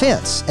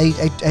fence, a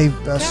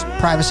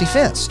privacy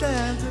fence.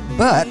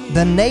 But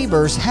the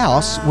neighbor's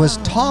house was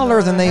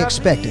taller than they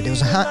expected. It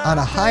was on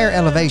a higher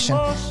elevation.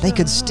 They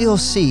could still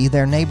see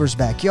their neighbor's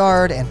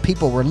backyard, and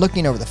people were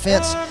looking over the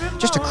fence.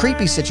 Just a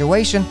creepy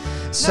situation.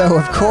 So,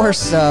 of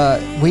course,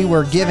 we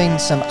were giving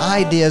some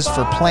ideas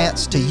for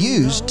plants to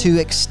use to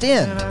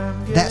extend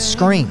that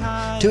screen,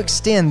 to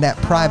extend that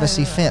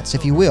privacy fence,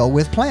 if you will,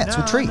 with plants,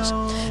 with trees.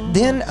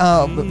 Then,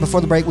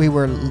 before the break, we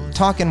were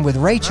talking with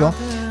Rachel,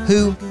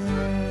 who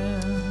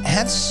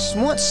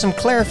wants some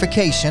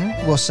clarification,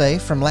 we'll say,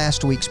 from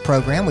last week's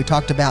program. We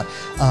talked about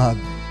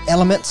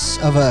elements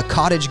of a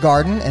cottage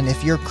garden, and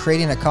if you're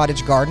creating a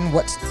cottage garden,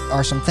 what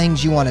are some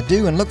things you want to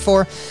do and look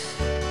for.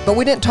 But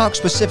we didn't talk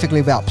specifically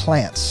about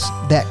plants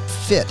that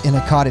fit in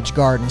a cottage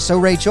garden. So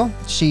Rachel,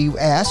 she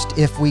asked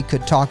if we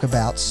could talk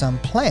about some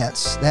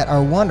plants that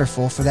are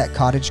wonderful for that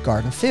cottage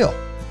garden feel.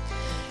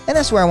 And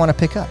that's where I want to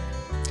pick up.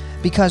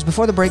 Because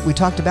before the break, we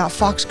talked about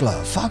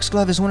foxglove.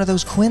 Foxglove is one of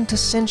those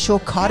quintessential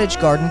cottage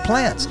garden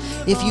plants.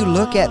 If you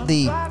look at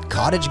the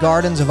cottage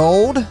gardens of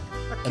old,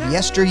 of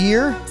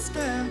yesteryear,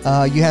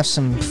 you have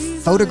some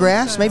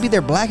photographs. Maybe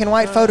they're black and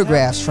white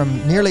photographs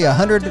from nearly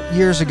 100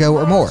 years ago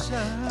or more.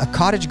 A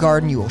cottage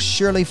garden, you will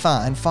surely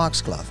find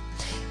foxglove.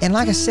 And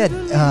like I said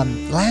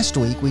last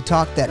week, we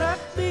talked that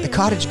the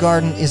cottage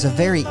garden is a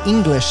very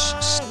English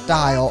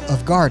style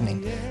of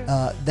gardening.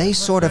 They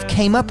sort of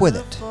came up with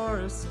it.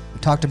 We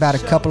talked about a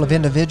couple of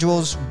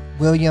individuals,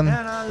 William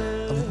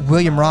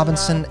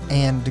Robinson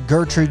and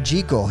Gertrude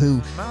Jekyll,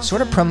 who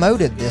sort of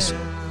promoted this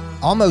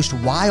almost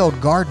wild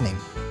gardening.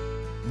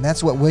 And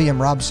that's what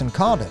William Robinson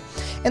called it.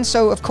 And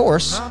so, of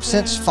course,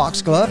 since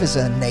foxglove is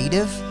a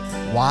native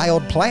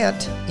wild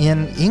plant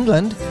in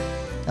England,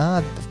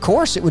 of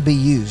course it would be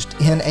used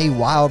in a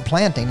wild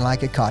planting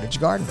like a cottage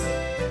garden.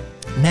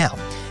 Now,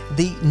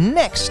 the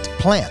next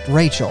plant,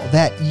 Rachel,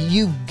 that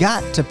you've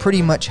got to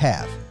pretty much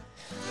have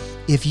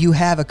if you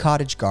have a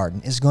cottage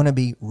garden is going to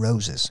be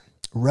roses.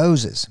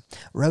 Roses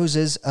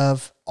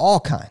of all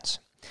kinds.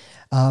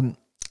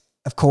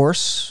 Of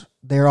course,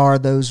 there are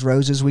those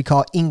roses we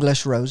call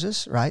English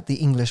roses, right? The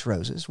English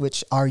roses,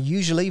 which are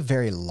usually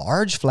very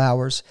large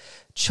flowers,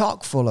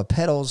 chock full of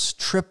petals,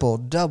 triple,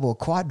 double,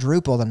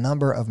 quadruple the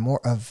number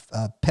of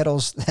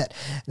petals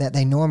that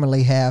they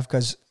normally have,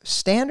 because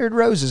standard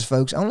roses,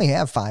 folks, only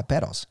have 5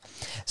 petals.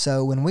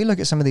 So when we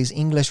look at some of these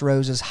English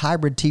roses,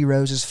 hybrid tea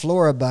roses,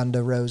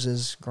 Floribunda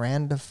roses,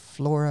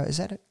 grandiflora, is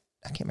that it?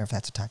 I can't remember if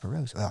that's a type of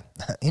rose. Well,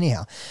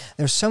 anyhow,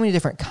 there's so many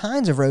different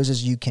kinds of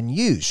roses you can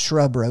use.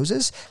 Shrub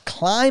roses,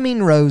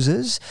 climbing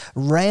roses,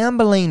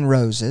 rambling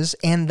roses,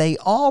 and they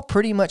all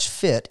pretty much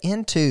fit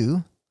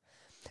into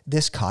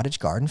this cottage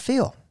garden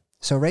feel.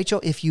 So, Rachel,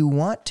 if you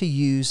want to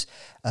use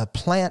a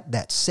plant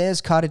that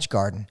says cottage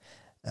garden,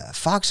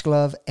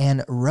 foxglove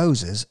and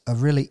roses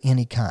of really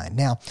any kind.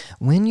 Now,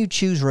 when you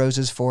choose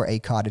roses for a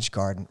cottage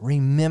garden,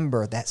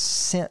 remember that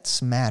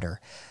scents matter.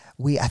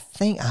 I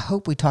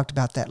hope we talked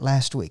about that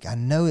last week. I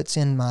know it's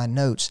in my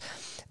notes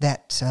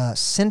that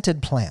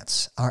scented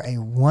plants are a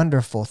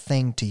wonderful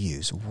thing to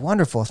use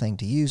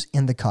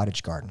in the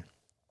cottage garden.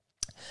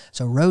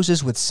 So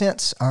roses with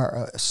scents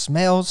are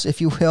smells,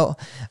 if you will,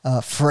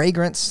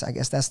 fragrance, I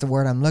guess that's the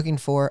word I'm looking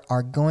for,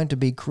 are going to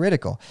be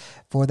critical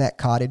for that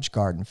cottage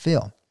garden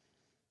feel.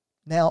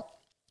 Now,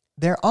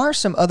 there are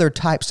some other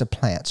types of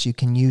plants you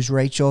can use,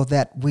 Rachel,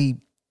 that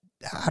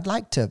I'd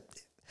like to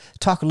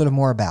talk a little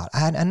more about.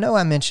 I know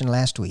I mentioned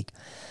last week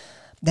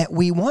that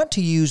we want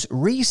to use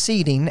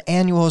reseeding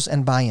annuals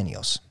and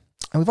biennials.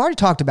 And we've already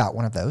talked about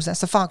one of those.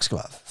 That's the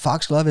foxglove.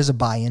 Foxglove is a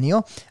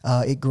biennial.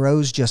 It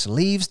grows just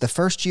leaves. The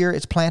first year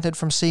it's planted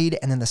from seed,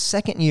 and then the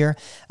second year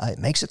it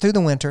makes it through the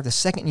winter. The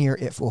second year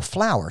it will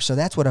flower. So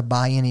that's what a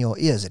biennial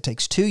is. It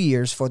takes 2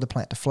 years for the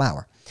plant to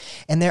flower.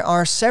 And there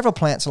are several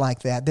plants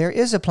like that. There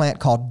is a plant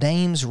called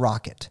Dame's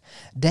Rocket.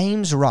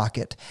 Dame's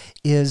Rocket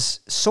is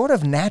sort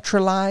of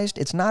naturalized.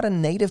 It's not a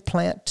native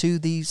plant to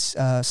the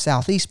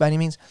southeast by any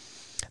means,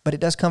 but it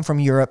does come from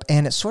Europe,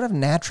 and it's sort of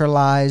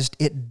naturalized.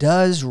 It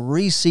does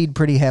reseed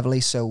pretty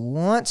heavily, so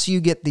once you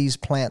get these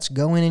plants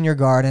going in your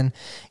garden,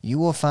 you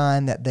will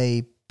find that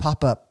they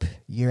pop up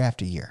year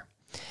after year.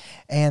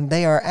 And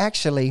they are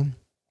actually,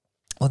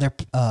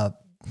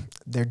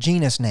 their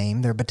genus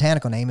name, their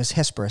botanical name is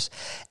Hesperus,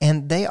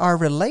 and they are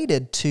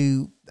related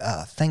to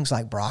things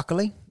like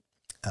broccoli,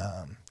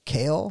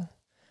 kale,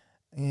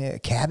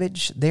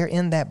 cabbage. They're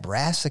in that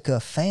Brassica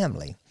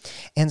family.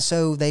 And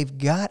so they've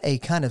got a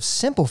kind of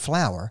simple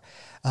flower,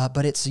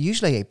 but it's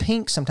usually a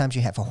pink. Sometimes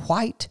you have a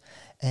white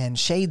and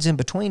shades in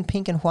between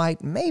pink and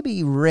white,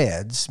 maybe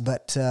reds,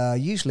 but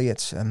usually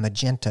it's a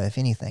magenta, if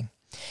anything.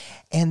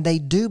 And they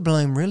do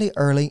bloom really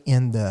early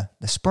in the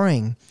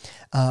spring,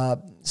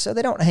 so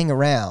they don't hang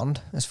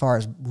around as far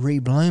as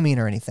reblooming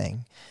or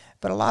anything.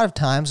 But a lot of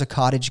times the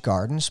cottage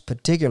gardens,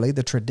 particularly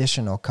the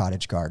traditional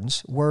cottage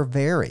gardens, were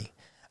very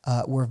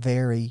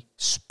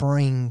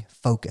spring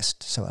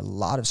focused. So a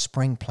lot of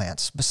spring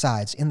plants.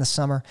 Besides, in the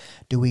summer,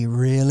 do we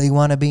really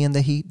want to be in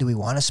the heat? Do we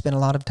want to spend a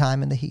lot of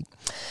time in the heat?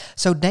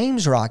 So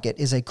Dame's Rocket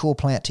is a cool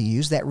plant to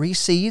use that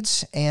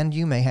reseeds, and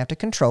you may have to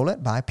control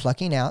it by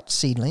plucking out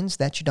seedlings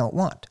that you don't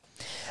want.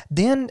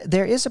 Then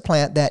there is a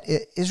plant that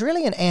is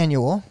really an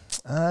annual.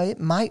 It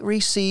might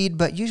reseed,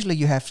 but usually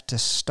you have to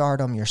start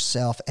them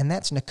yourself, and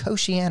that's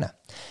Nicotiana.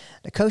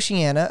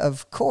 Nicotiana,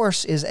 of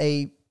course, is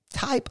a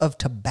type of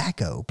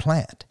tobacco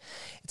plant.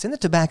 It's in the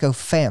tobacco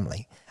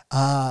family,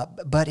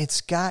 but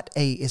it's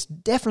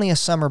definitely a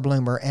summer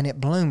bloomer, and it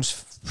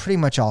blooms pretty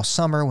much all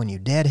summer when you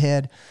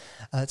deadhead.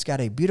 It's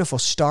got a beautiful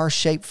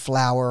star-shaped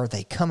flower.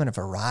 They come in a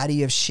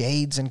variety of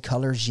shades and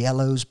colors,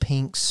 yellows,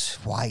 pinks,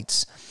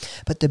 whites.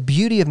 But the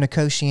beauty of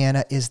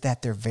Nicotiana is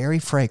that they're very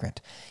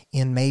fragrant.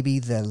 In maybe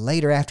the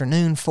later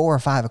afternoon, 4 or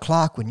 5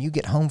 o'clock, when you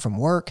get home from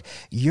work,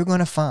 you're going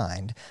to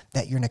find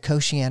that your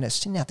Nicotiana is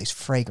sending out these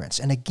fragrance.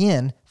 And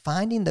again,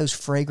 finding those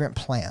fragrant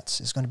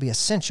plants is going to be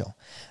essential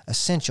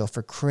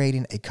for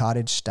creating a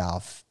cottage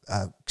style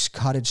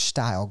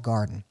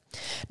garden.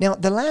 Now,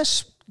 the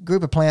last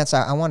group of plants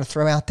I want to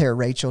throw out there,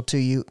 Rachel, to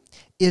you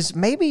is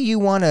maybe you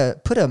want to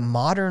put a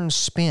modern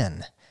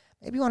spin.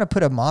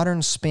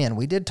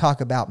 We did talk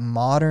about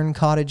modern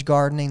cottage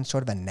gardening,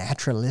 sort of a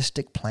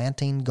naturalistic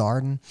planting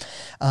garden.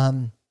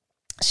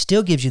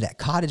 Still gives you that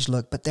cottage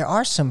look, but there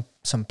are some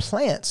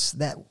plants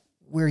that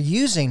we're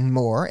using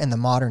more in the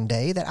modern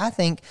day that I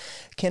think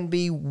can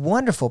be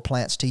wonderful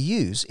plants to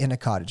use in a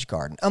cottage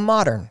garden, a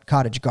modern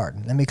cottage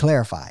garden, let me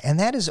clarify, and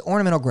that is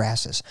ornamental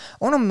grasses.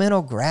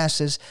 Ornamental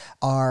grasses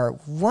are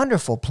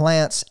wonderful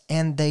plants,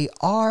 and they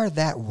are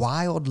that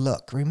wild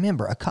look.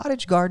 Remember, a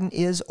cottage garden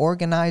is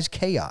organized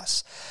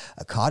chaos.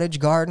 A cottage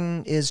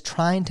garden is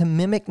trying to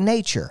mimic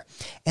nature,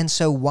 and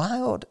so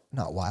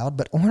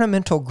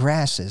ornamental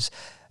grasses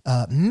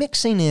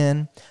mixing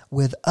in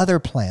with other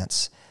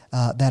plants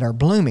that are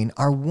blooming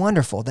are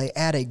wonderful. They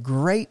add a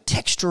great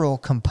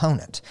textural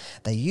component.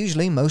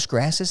 Most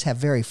grasses have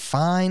very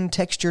fine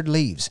textured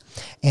leaves,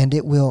 and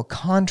it will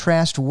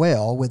contrast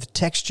well with the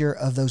texture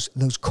of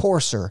those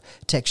coarser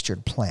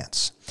textured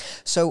plants.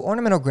 So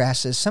ornamental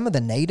grasses, some of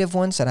the native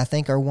ones that I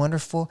think are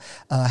wonderful.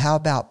 How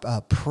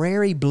about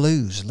prairie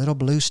blues, little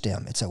blue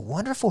stem? It's a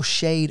wonderful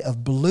shade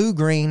of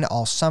blue-green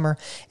all summer,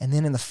 and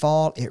then in the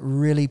fall, it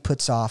really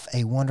puts off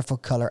a wonderful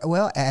color,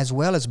 as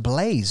well as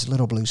blaze,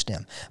 little blue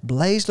stem.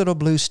 Blaze, little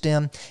blue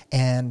stem,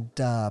 and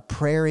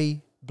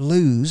prairie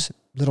blues,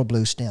 little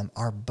blue stem,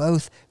 are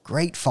both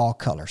great fall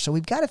color. So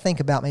we've got to think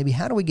about maybe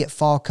how do we get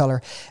fall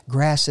color.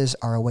 Grasses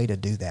are a way to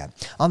do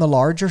that. On the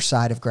larger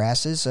side of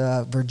grasses,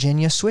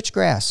 Virginia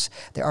switchgrass.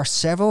 There are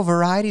several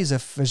varieties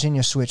of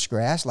Virginia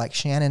switchgrass like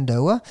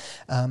Shenandoah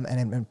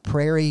and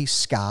Prairie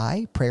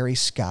Sky.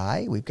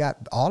 We've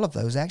got all of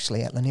those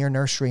actually at Lanier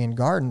Nursery and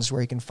Gardens,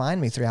 where you can find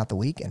me throughout the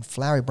week in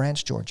Flowery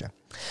Branch, Georgia.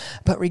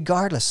 But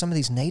regardless, some of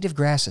these native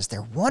grasses,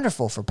 they're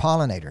wonderful for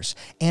pollinators,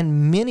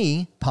 and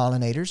many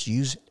pollinators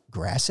use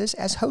grasses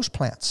as host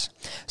plants.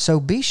 So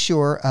be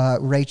sure,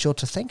 Rachel,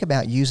 to think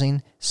about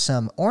using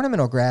some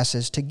ornamental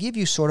grasses to give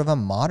you sort of a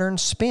modern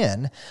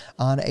spin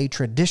on a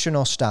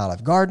traditional style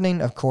of gardening.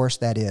 Of course,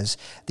 that is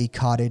the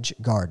cottage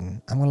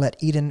garden. I'm going to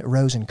let Eden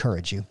Rose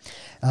encourage you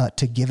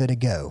to give it a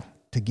go.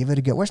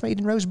 Where's my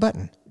Eden Rose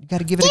button? You got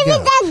to give it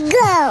a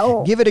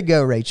go. Give it a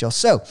go, Rachel.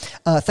 So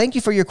thank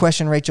you for your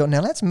question, Rachel.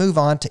 Now let's move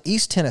on to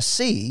East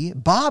Tennessee.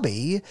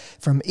 Bobby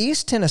from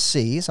East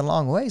Tennessee, it's a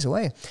long ways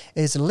away,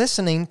 is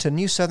listening to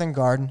New Southern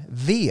Garden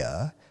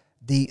via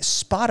the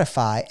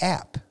Spotify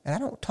app. And I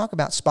don't talk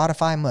about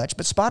Spotify much,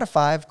 but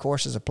Spotify, of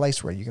course, is a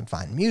place where you can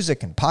find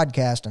music and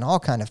podcast and all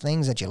kind of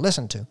things that you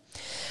listen to.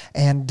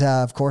 And,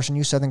 of course,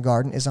 New Southern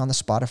Garden is on the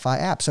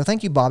Spotify app. So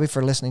thank you, Bobby,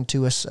 for listening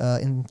to us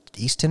in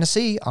East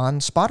Tennessee on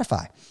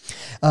Spotify.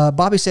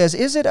 Bobby says,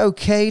 is it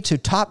okay to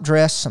top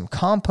dress some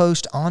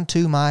compost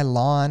onto my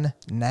lawn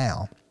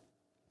now?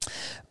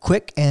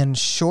 Quick and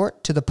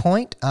short to the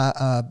point.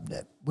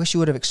 Wish you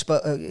would have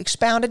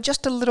expounded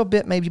just a little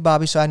bit, maybe,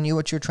 Bobby, so I knew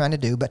what you were trying to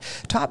do. But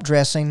top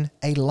dressing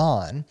a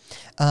lawn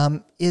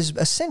is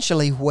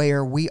essentially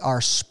where we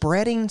are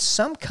spreading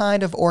some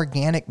kind of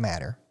organic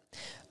matter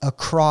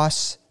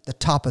across the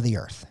top of the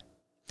earth.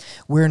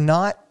 We're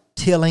not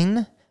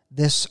tilling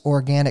this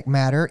organic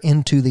matter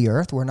into the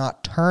earth. We're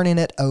not turning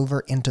it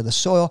over into the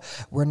soil.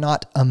 We're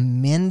not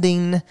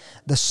amending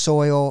the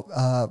soil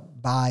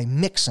by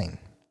mixing.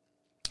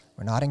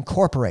 We're not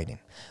incorporating.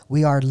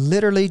 We are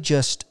literally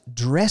just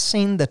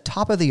dressing the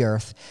top of the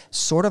earth,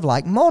 sort of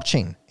like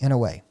mulching in a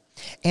way.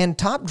 And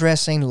top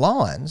dressing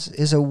lawns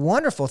is a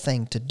wonderful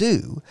thing to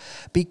do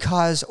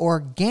because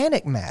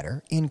organic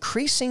matter,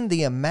 increasing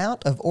the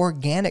amount of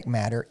organic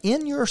matter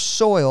in your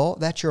soil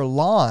that your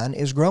lawn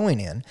is growing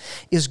in,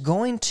 is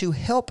going to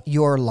help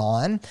your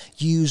lawn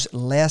use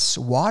less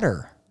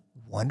water.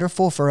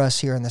 Wonderful for us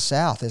here in the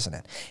South, isn't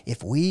it?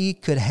 If we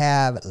could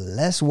have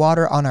less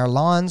water on our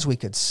lawns, we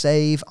could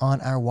save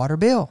on our water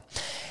bill.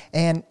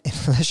 And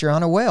unless you're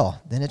on a well,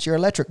 then it's your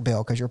electric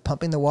bill because you're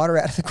pumping the water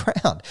out of the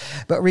ground.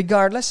 But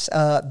regardless,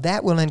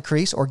 that will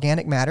increase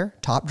organic matter.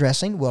 Top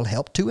dressing will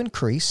help to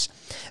increase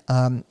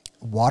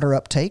water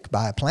uptake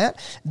by a plant.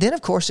 Then,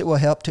 of course, it will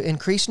help to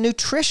increase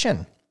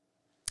nutrition.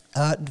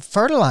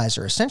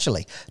 Fertilizer,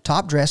 essentially.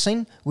 Top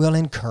dressing will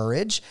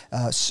encourage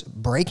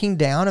breaking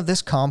down of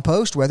this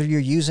compost, whether you're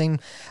using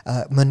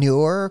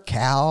manure,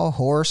 cow,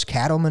 horse,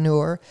 cattle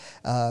manure,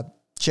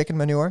 chicken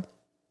manure.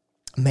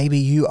 Maybe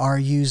you are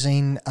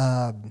using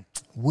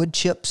wood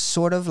chips,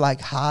 sort of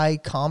like high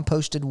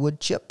composted wood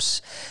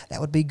chips.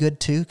 That would be good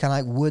too, kind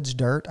of like wood's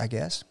dirt, I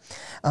guess.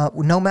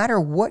 No matter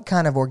what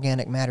kind of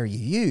organic matter you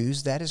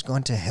use, that is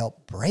going to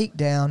help break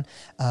down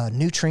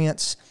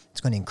nutrients. It's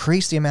going to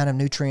increase the amount of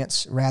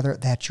nutrients, rather,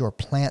 that your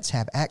plants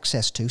have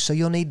access to, so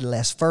you'll need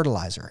less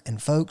fertilizer.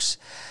 And folks,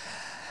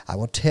 I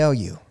will tell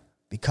you,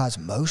 because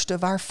most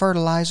of our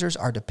fertilizers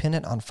are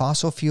dependent on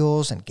fossil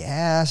fuels and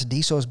gas,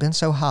 diesel has been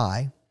so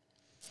high,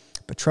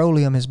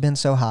 petroleum has been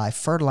so high,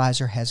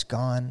 fertilizer has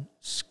gone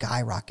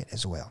skyrocket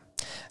as well.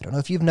 I don't know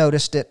if you've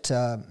noticed it.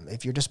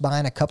 If you're just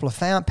buying a couple of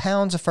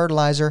pounds of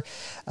fertilizer,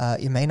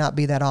 it may not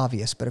be that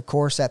obvious. But, of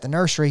course, at the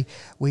nursery,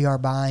 we are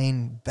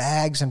buying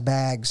bags and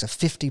bags of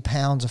 50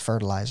 pounds of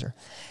fertilizer.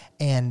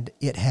 And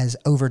it has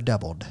over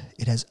doubled.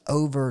 It has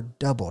over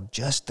doubled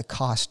just the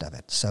cost of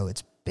it. So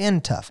it's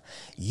been tough.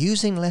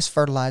 Using less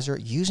fertilizer,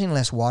 using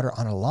less water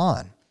on a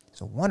lawn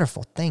is a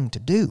wonderful thing to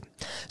do.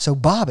 So,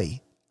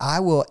 Bobby, I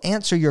will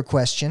answer your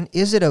question.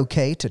 Is it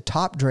okay to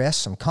top dress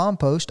some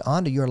compost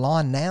onto your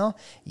lawn now?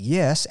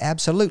 Yes,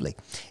 absolutely.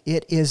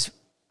 It is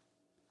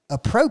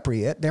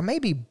appropriate. There may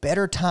be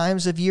better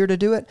times of year to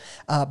do it,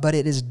 but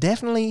it is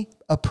definitely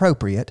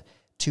appropriate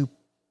to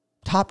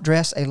top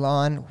dress a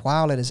lawn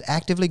while it is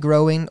actively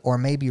growing, or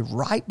maybe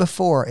right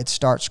before it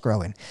starts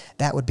growing.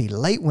 That would be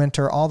late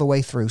winter all the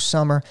way through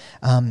summer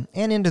and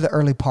into the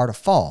early part of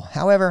fall.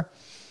 However,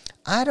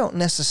 I don't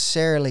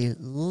necessarily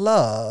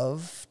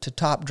love to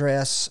top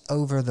dress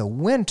over the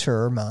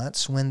winter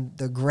months when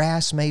the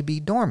grass may be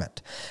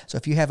dormant. So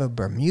if you have a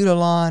Bermuda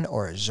lawn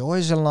or a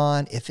zoysia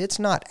lawn, if it's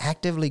not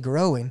actively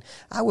growing,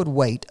 I would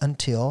wait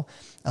until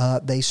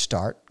they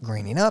start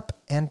greening up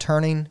and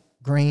turning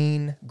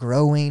green,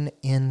 growing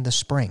in the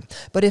spring.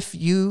 But if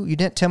you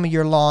didn't tell me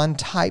your lawn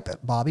type,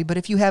 Bobby, but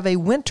if you have a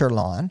winter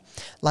lawn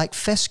like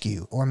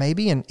fescue, or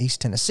maybe in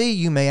East Tennessee,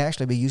 you may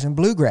actually be using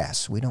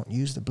bluegrass. We don't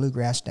use the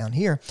bluegrass down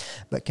here,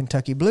 but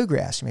Kentucky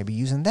bluegrass, you may be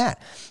using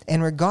that.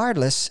 And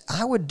regardless,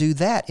 I would do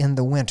that in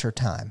the winter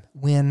time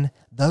when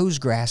those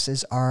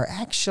grasses are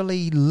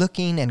actually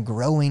looking and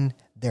growing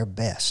their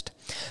best.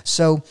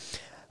 So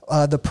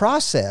the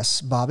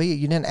process, Bobby,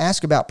 you didn't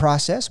ask about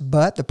process,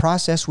 but the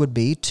process would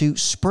be to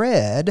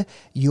spread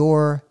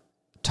your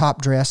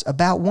top dress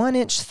about 1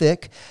 inch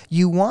thick.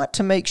 You want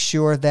to make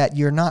sure that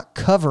you're not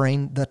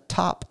covering the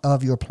top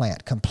of your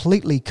plant,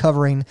 completely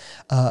covering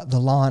the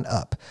lawn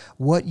up.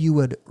 What you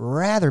would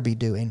rather be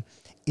doing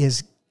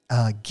is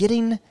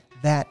getting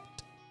that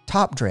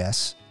top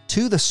dress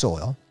to the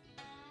soil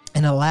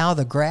and allow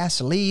the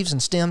grass, leaves,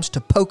 and stems to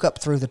poke up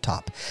through the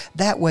top.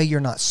 That way you're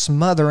not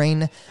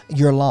smothering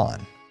your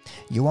lawn.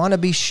 You want to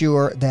be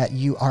sure that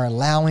you are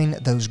allowing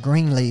those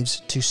green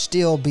leaves to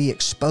still be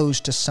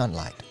exposed to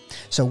sunlight.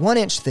 So 1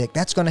 inch thick,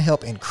 that's going to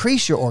help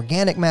increase your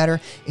organic matter,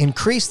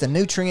 increase the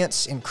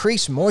nutrients,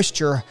 increase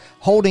moisture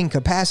holding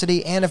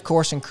capacity, and of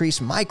course increase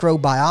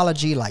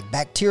microbiology like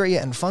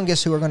bacteria and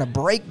fungus who are going to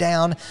break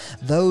down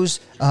those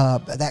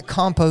that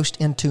compost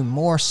into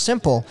more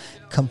simple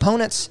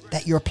components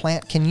that your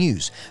plant can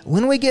use.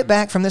 When we get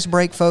back from this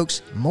break,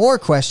 folks, more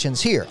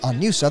questions here on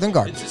New Southern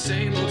Garden. It's the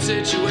same old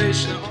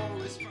situation.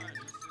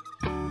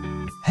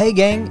 Hey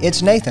gang,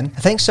 it's Nathan.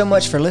 Thanks so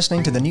much for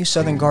listening to the New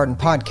Southern Garden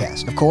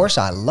podcast. Of course,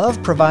 I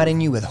love providing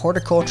you with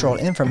horticultural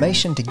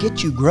information to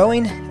get you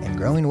growing and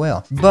growing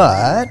well.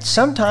 But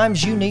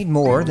sometimes you need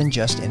more than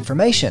just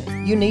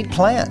information. You need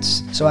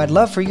plants. So I'd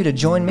love for you to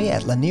join me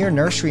at Lanier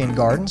Nursery and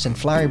Gardens in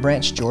Flowery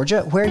Branch,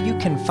 Georgia, where you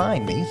can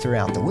find me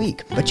throughout the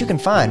week. But you can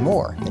find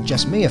more than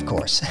just me, of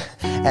course.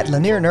 At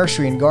Lanier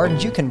Nursery and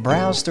Gardens, you can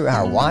browse through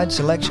our wide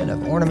selection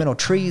of ornamental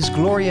trees,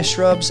 glorious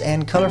shrubs,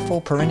 and colorful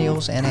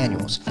perennials and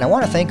annuals. And I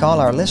want to thank all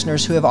our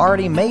listeners who have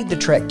already made the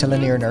trek to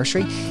Lanier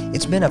Nursery.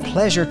 It's been a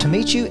pleasure to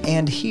meet you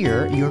and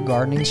hear your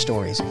gardening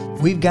stories.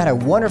 We've got a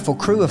wonderful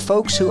crew of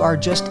folks who are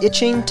just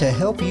itching to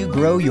help you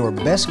grow your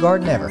best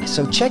garden ever.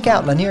 So check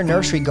out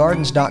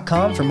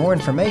LanierNurseryGardens.com for more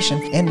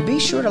information, and be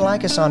sure to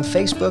like us on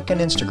Facebook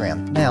and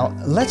Instagram. Now,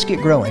 let's get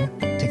growing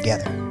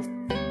together.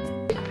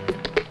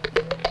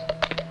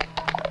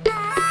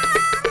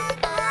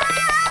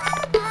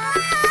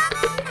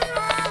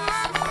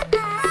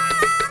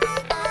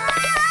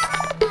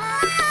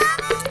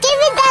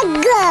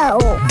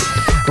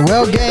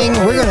 Well, gang,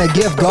 we're going to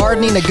give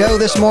gardening a go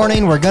this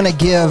morning. We're going to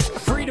give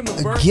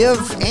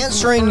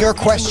answering your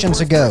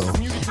questions a go,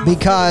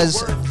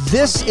 because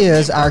this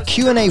is our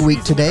Q&A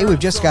week today. We've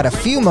just got a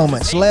few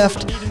moments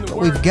left, but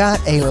we've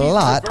got a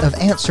lot of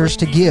answers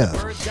to give.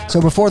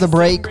 So before the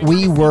break,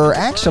 we were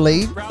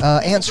actually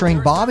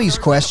answering Bobby's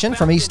question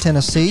from East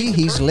Tennessee.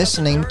 He's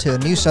listening to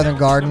New Southern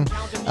Garden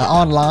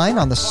online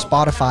on the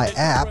Spotify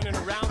app,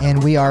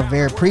 and we are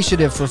very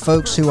appreciative for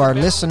folks who are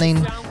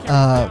listening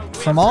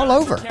from all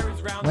over.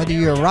 Whether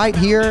you're right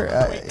here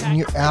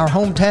in our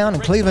hometown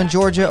in Cleveland,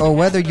 Georgia, or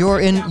whether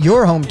you're in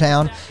your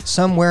hometown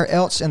somewhere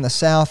else in the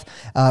South,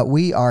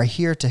 we are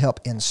here to help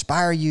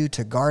inspire you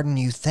to garden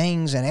new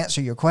things and answer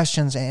your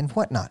questions and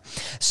whatnot.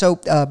 So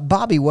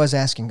Bobby was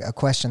asking a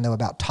question, though,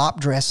 about top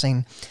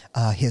dressing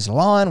his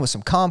lawn with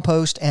some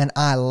compost, and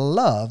I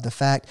love the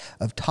fact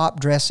of top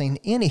dressing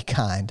any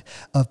kind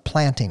of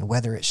planting,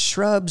 whether it's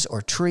shrubs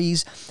or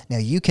trees. Now,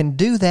 you can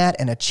do that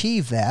and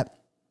achieve that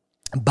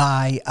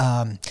by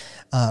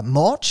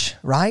mulch,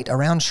 right,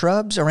 around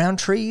shrubs, around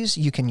trees.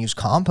 You can use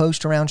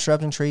compost around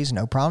shrubs and trees,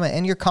 no problem,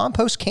 and your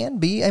compost can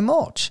be a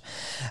mulch.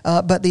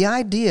 But the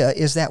idea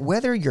is that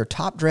whether you're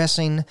top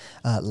dressing,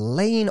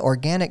 laying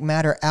organic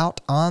matter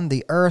out on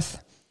the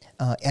earth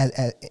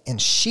in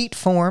sheet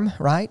form,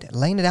 right,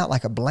 laying it out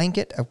like a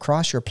blanket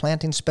across your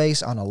planting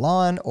space on a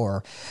lawn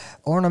or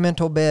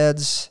ornamental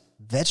beds,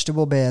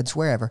 vegetable beds,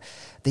 wherever,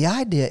 the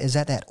idea is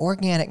that that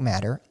organic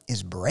matter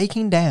is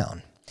breaking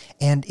down.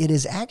 And it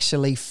is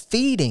actually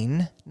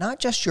feeding not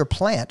just your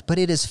plant, but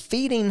it is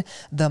feeding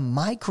the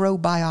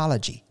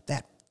microbiology,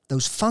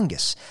 those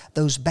fungus,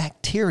 those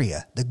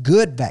bacteria, the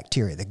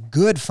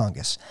good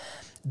fungus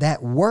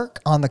that work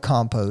on the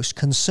compost,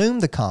 consume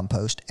the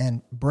compost,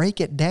 and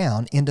break it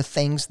down into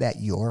things that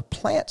your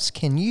plants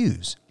can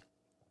use.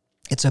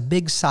 It's a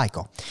big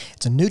cycle.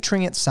 It's a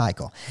nutrient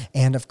cycle.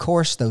 And of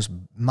course, that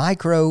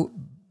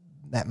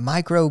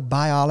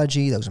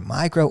microbiology, those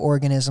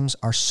microorganisms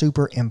are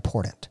super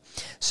important.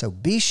 So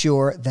be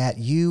sure that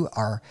you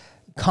are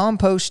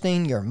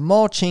composting, you're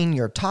mulching,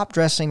 you're top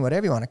dressing,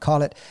 whatever you want to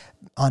call it,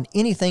 on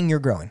anything you're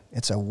growing.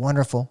 It's a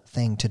wonderful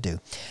thing to do.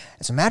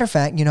 As a matter of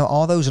fact,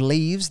 all those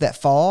leaves that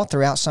fall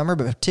throughout summer,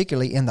 but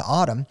particularly in the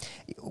autumn,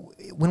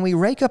 when we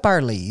rake up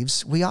our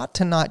leaves, we ought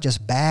to not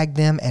just bag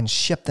them and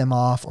ship them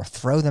off or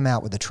throw them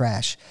out with the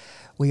trash.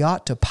 we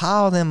ought to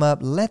pile them up,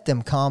 let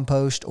them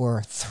compost,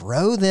 or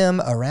throw them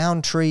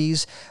around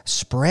trees,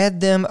 spread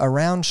them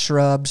around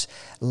shrubs,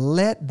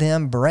 let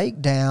them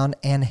break down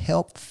and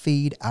help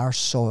feed our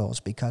soils,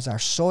 because our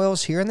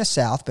soils here in the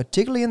South,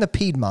 particularly in the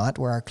Piedmont,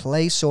 where our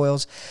clay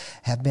soils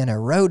have been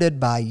eroded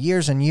by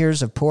years and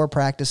years of poor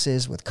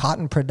practices with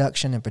cotton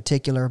production in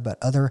particular, but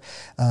other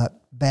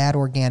bad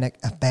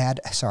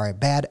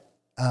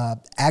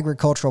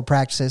agricultural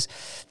practices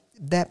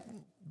that,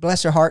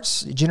 bless their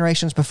hearts,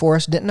 generations before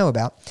us didn't know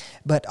about.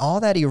 But all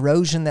that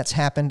erosion that's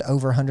happened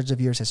over hundreds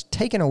of years has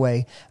taken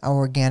away our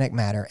organic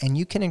matter, and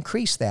you can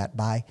increase that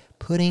by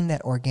putting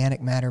that organic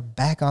matter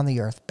back on the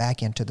earth,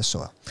 back into the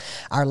soil.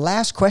 Our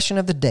last question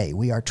of the day,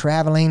 we are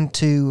traveling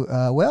to,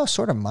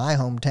 sort of my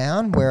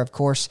hometown, where, of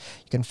course,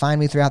 you can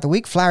find me throughout the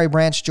week, Flowery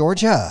Branch,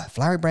 Georgia.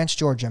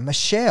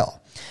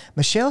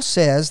 Michelle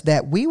says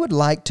that we would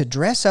like to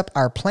dress up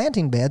our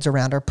planting beds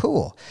around our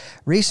pool.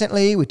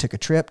 Recently, we took a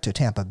trip to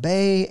Tampa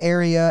Bay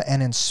area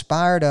and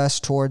inspired us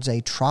towards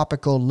a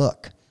tropical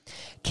look.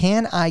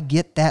 Can I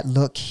get that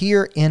look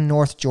here in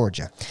North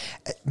Georgia?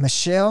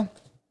 Michelle,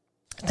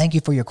 thank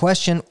you for your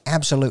question.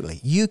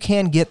 Absolutely. You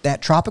can get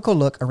that tropical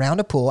look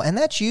around a pool, and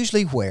that's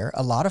usually where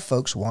a lot of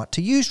folks want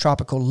to use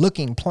tropical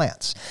looking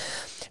plants.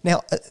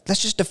 Now,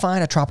 let's just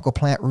define a tropical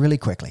plant really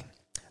quickly.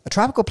 A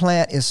tropical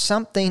plant is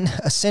something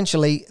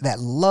essentially that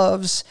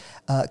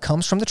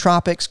comes from the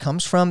tropics,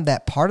 comes from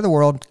that part of the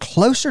world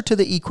closer to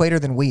the equator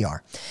than we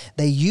are.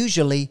 They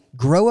usually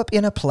grow up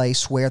in a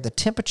place where the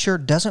temperature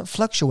doesn't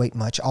fluctuate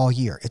much all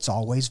year. It's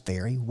always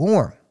very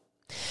warm.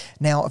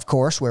 Now, of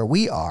course, where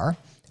we are,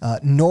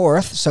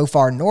 so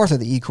far north of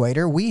the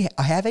equator, we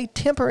have a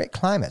temperate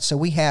climate. So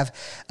we have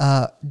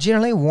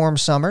generally warm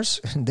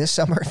summers. This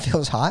summer it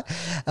feels hot.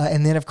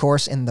 And then, of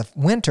course, in the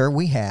winter,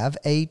 we have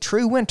a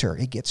true winter.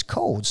 It gets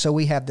cold. So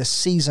we have this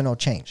seasonal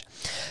change.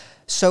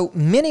 So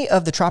many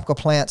of the tropical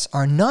plants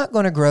are not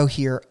going to grow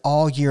here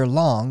all year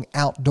long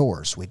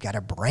outdoors. We've got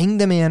to bring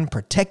them in,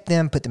 protect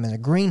them, put them in a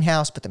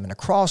greenhouse, put them in a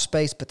crawl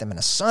space, put them in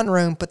a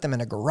sunroom, put them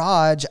in a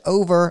garage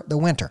over the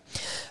winter.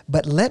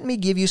 But let me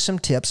give you some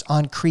tips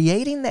on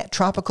creating that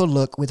tropical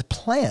look with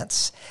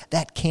plants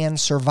that can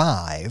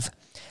survive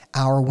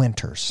our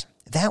winters.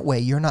 That way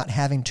you're not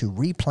having to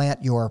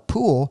replant your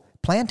pool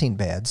planting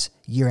beds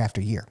year after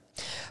year.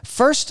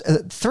 First,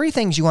 three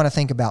things you want to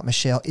think about,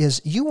 Michelle,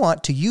 is you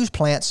want to use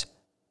plants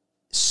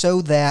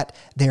so that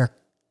their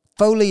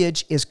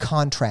foliage is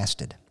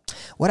contrasted.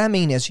 What I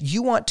mean is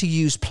you want to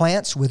use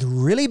plants with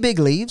really big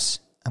leaves.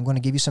 I'm going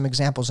to give you some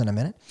examples in a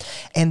minute.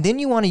 And then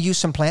you want to use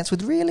some plants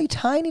with really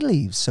tiny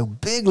leaves. So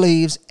big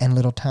leaves and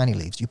little tiny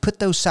leaves. You put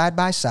those side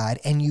by side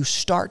and you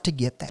start to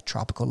get that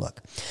tropical look.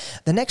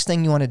 The next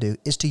thing you want to do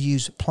is to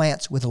use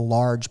plants with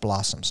large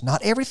blossoms.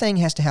 Not everything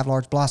has to have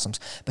large blossoms,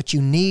 but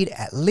you need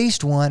at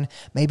least one,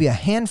 maybe a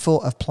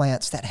handful of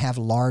plants that have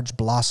large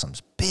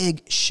blossoms,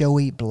 big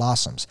showy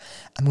blossoms.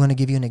 I'm going to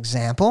give you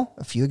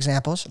a few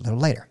examples a little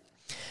later.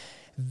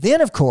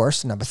 Then, of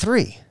course, number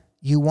 3,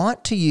 you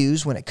want to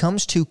use, when it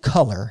comes to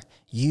color,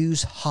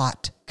 use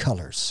hot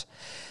colors.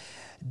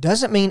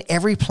 Doesn't mean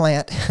every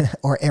plant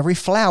or every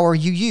flower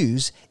you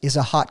use is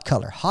a hot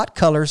color. Hot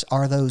colors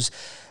are those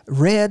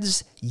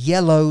reds,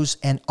 yellows,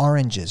 and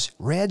oranges.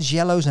 Reds,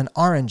 yellows, and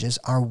oranges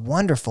are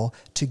wonderful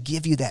to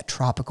give you that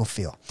tropical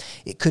feel.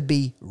 It could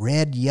be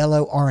red,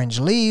 yellow, orange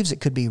leaves. It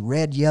could be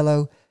red,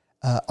 yellow,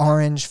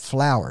 orange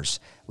flowers.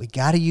 We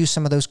got to use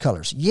some of those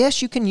colors.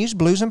 Yes, you can use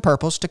blues and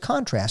purples to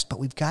contrast, but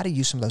we've got to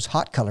use some of those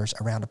hot colors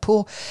around a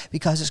pool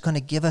because it's going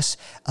to give us,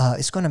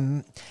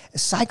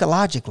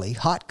 psychologically,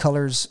 hot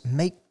colors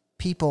make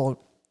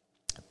people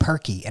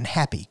perky and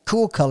happy.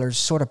 Cool colors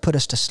sort of put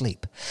us to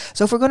sleep.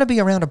 So if we're going to be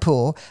around a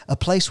pool, a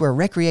place where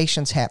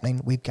recreation's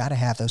happening, we've got to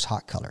have those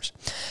hot colors.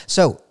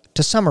 So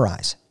to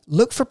summarize,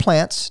 look for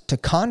plants to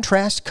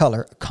contrast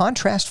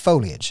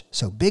foliage,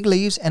 so big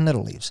leaves and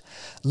little leaves.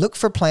 Look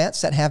for plants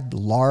that have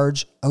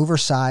large,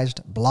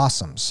 oversized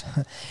blossoms.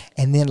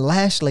 And then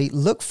lastly,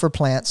 look for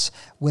plants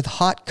with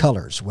hot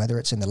colors, whether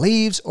it's in the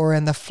leaves or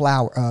in the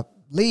flower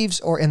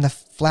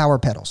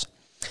petals.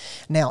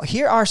 Now,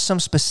 here are some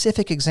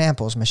specific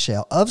examples,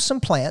 Michelle, of some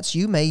plants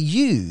you may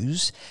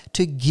use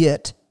to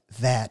get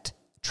that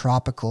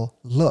tropical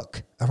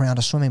look around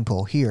a swimming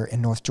pool here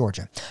in North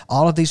Georgia.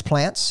 All of these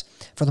plants,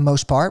 for the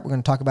most part, we're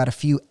going to talk about a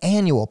few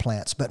annual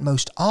plants, but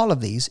most all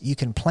of these you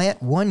can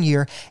plant one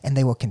year and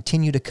they will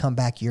continue to come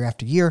back year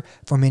after year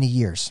for many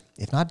years,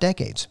 if not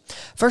decades.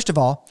 First of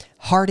all,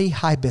 hardy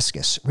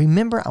hibiscus.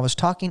 Remember, I was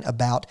talking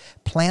about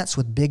plants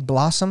with big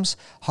blossoms.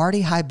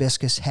 Hardy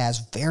hibiscus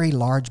has very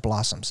large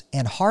blossoms,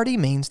 and hardy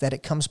means that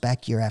it comes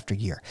back year after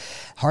year.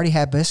 Hardy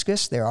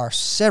hibiscus, there are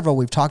several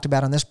we've talked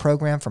about on this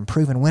program from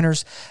proven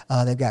winners.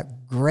 They've got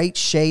great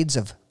shades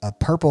of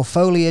purple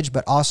foliage,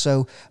 but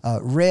also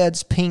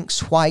reds,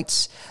 pinks,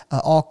 whites,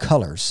 all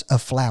colors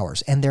of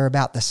flowers. And they're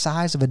about the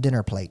size of a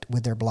dinner plate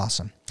with their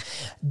blossom.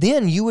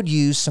 Then you would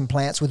use some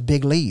plants with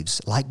big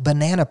leaves, like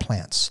banana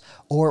plants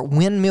or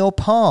windmill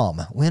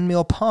palm.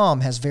 Windmill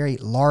palm has very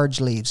large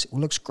leaves. It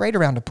looks great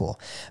around a pool.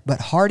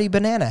 But hardy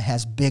banana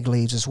has big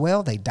leaves as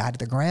well. They die to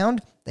the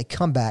ground. They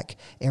come back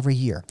every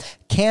year.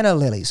 Canna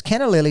lilies.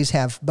 Canna lilies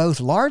have both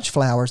large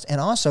flowers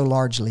and also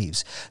large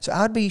leaves. So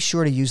I would be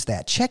sure to use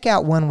that. Check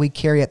out one we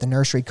carry at the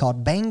nursery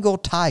called Bengal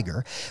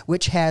Tiger,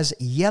 which has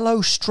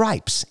yellow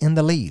stripes in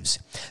the leaves.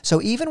 So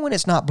even when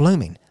it's not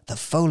blooming, the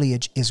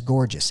foliage is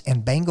gorgeous,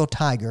 and Bengal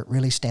Tiger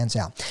really stands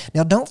out.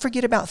 Now, don't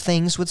forget about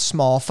things with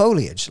small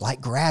foliage, like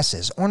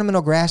grasses,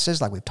 ornamental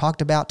grasses, like we've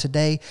talked about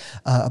today,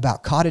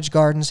 about cottage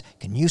gardens. You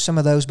can use some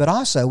of those, but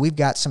also we've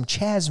got some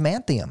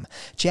Chasmanthium.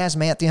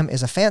 Chasmanthium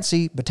is a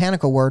fancy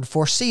botanical word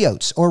for sea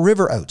oats or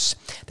river oats.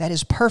 That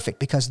is perfect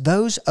because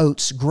those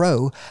oats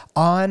grow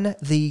on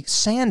the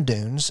sand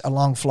dunes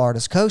along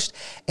Florida's coast,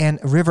 and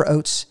river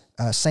oats,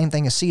 same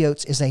thing as sea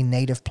oats, is a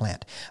native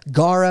plant.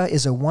 Gaura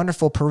is a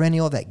wonderful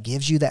perennial that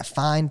gives you that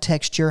fine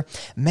texture.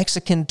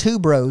 Mexican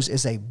tuberose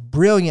is a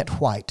brilliant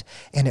white,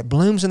 and it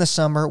blooms in the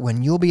summer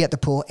when you'll be at the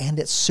pool, and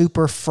it's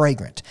super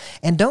fragrant.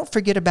 And don't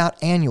forget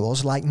about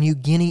annuals like New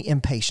Guinea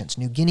impatiens.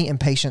 New Guinea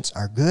impatiens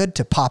are good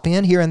to pop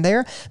in here and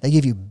there. They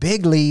give you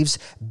big leaves,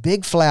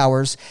 big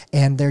flowers,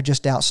 and they're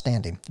just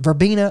outstanding.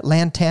 Verbena,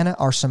 lantana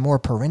are some more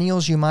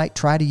perennials you might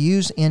try to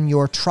use in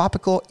your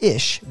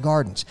tropical-ish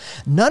gardens.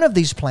 None of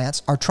these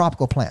plants are tropical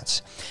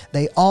plants.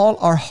 They all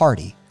are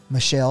hardy,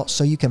 Michelle,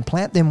 so you can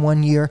plant them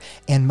one year,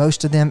 and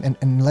most of them,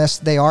 unless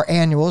they are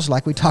annuals,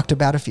 like we talked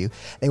about a few,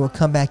 they will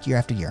come back year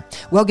after year.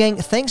 Well, gang,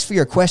 thanks for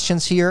your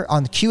questions here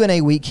on the Q&A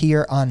week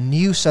here on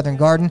New Southern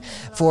Garden.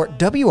 For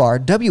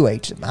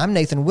WRWH, I'm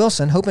Nathan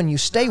Wilson, hoping you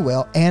stay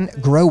well and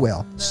grow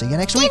well. See you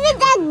next week. Give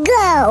it a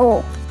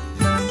go!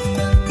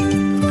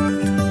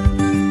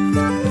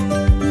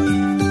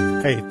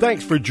 Hey,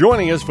 thanks for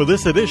joining us for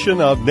this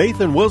edition of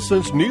Nathan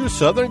Wilson's New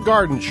Southern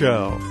Garden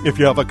Show. If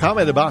you have a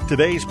comment about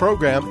today's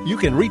program, you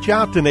can reach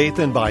out to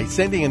Nathan by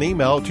sending an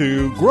email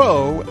to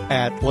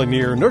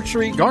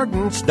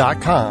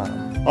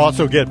grow@lanierNurseryGardens.com.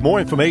 Also get more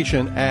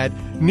information at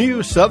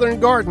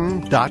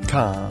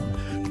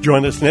newsoutherngarden.com.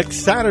 Join us next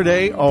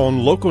Saturday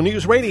on Local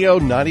News Radio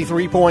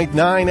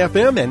 93.9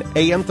 FM and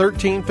AM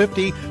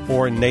 1350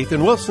 for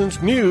Nathan Wilson's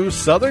New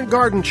Southern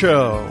Garden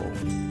Show.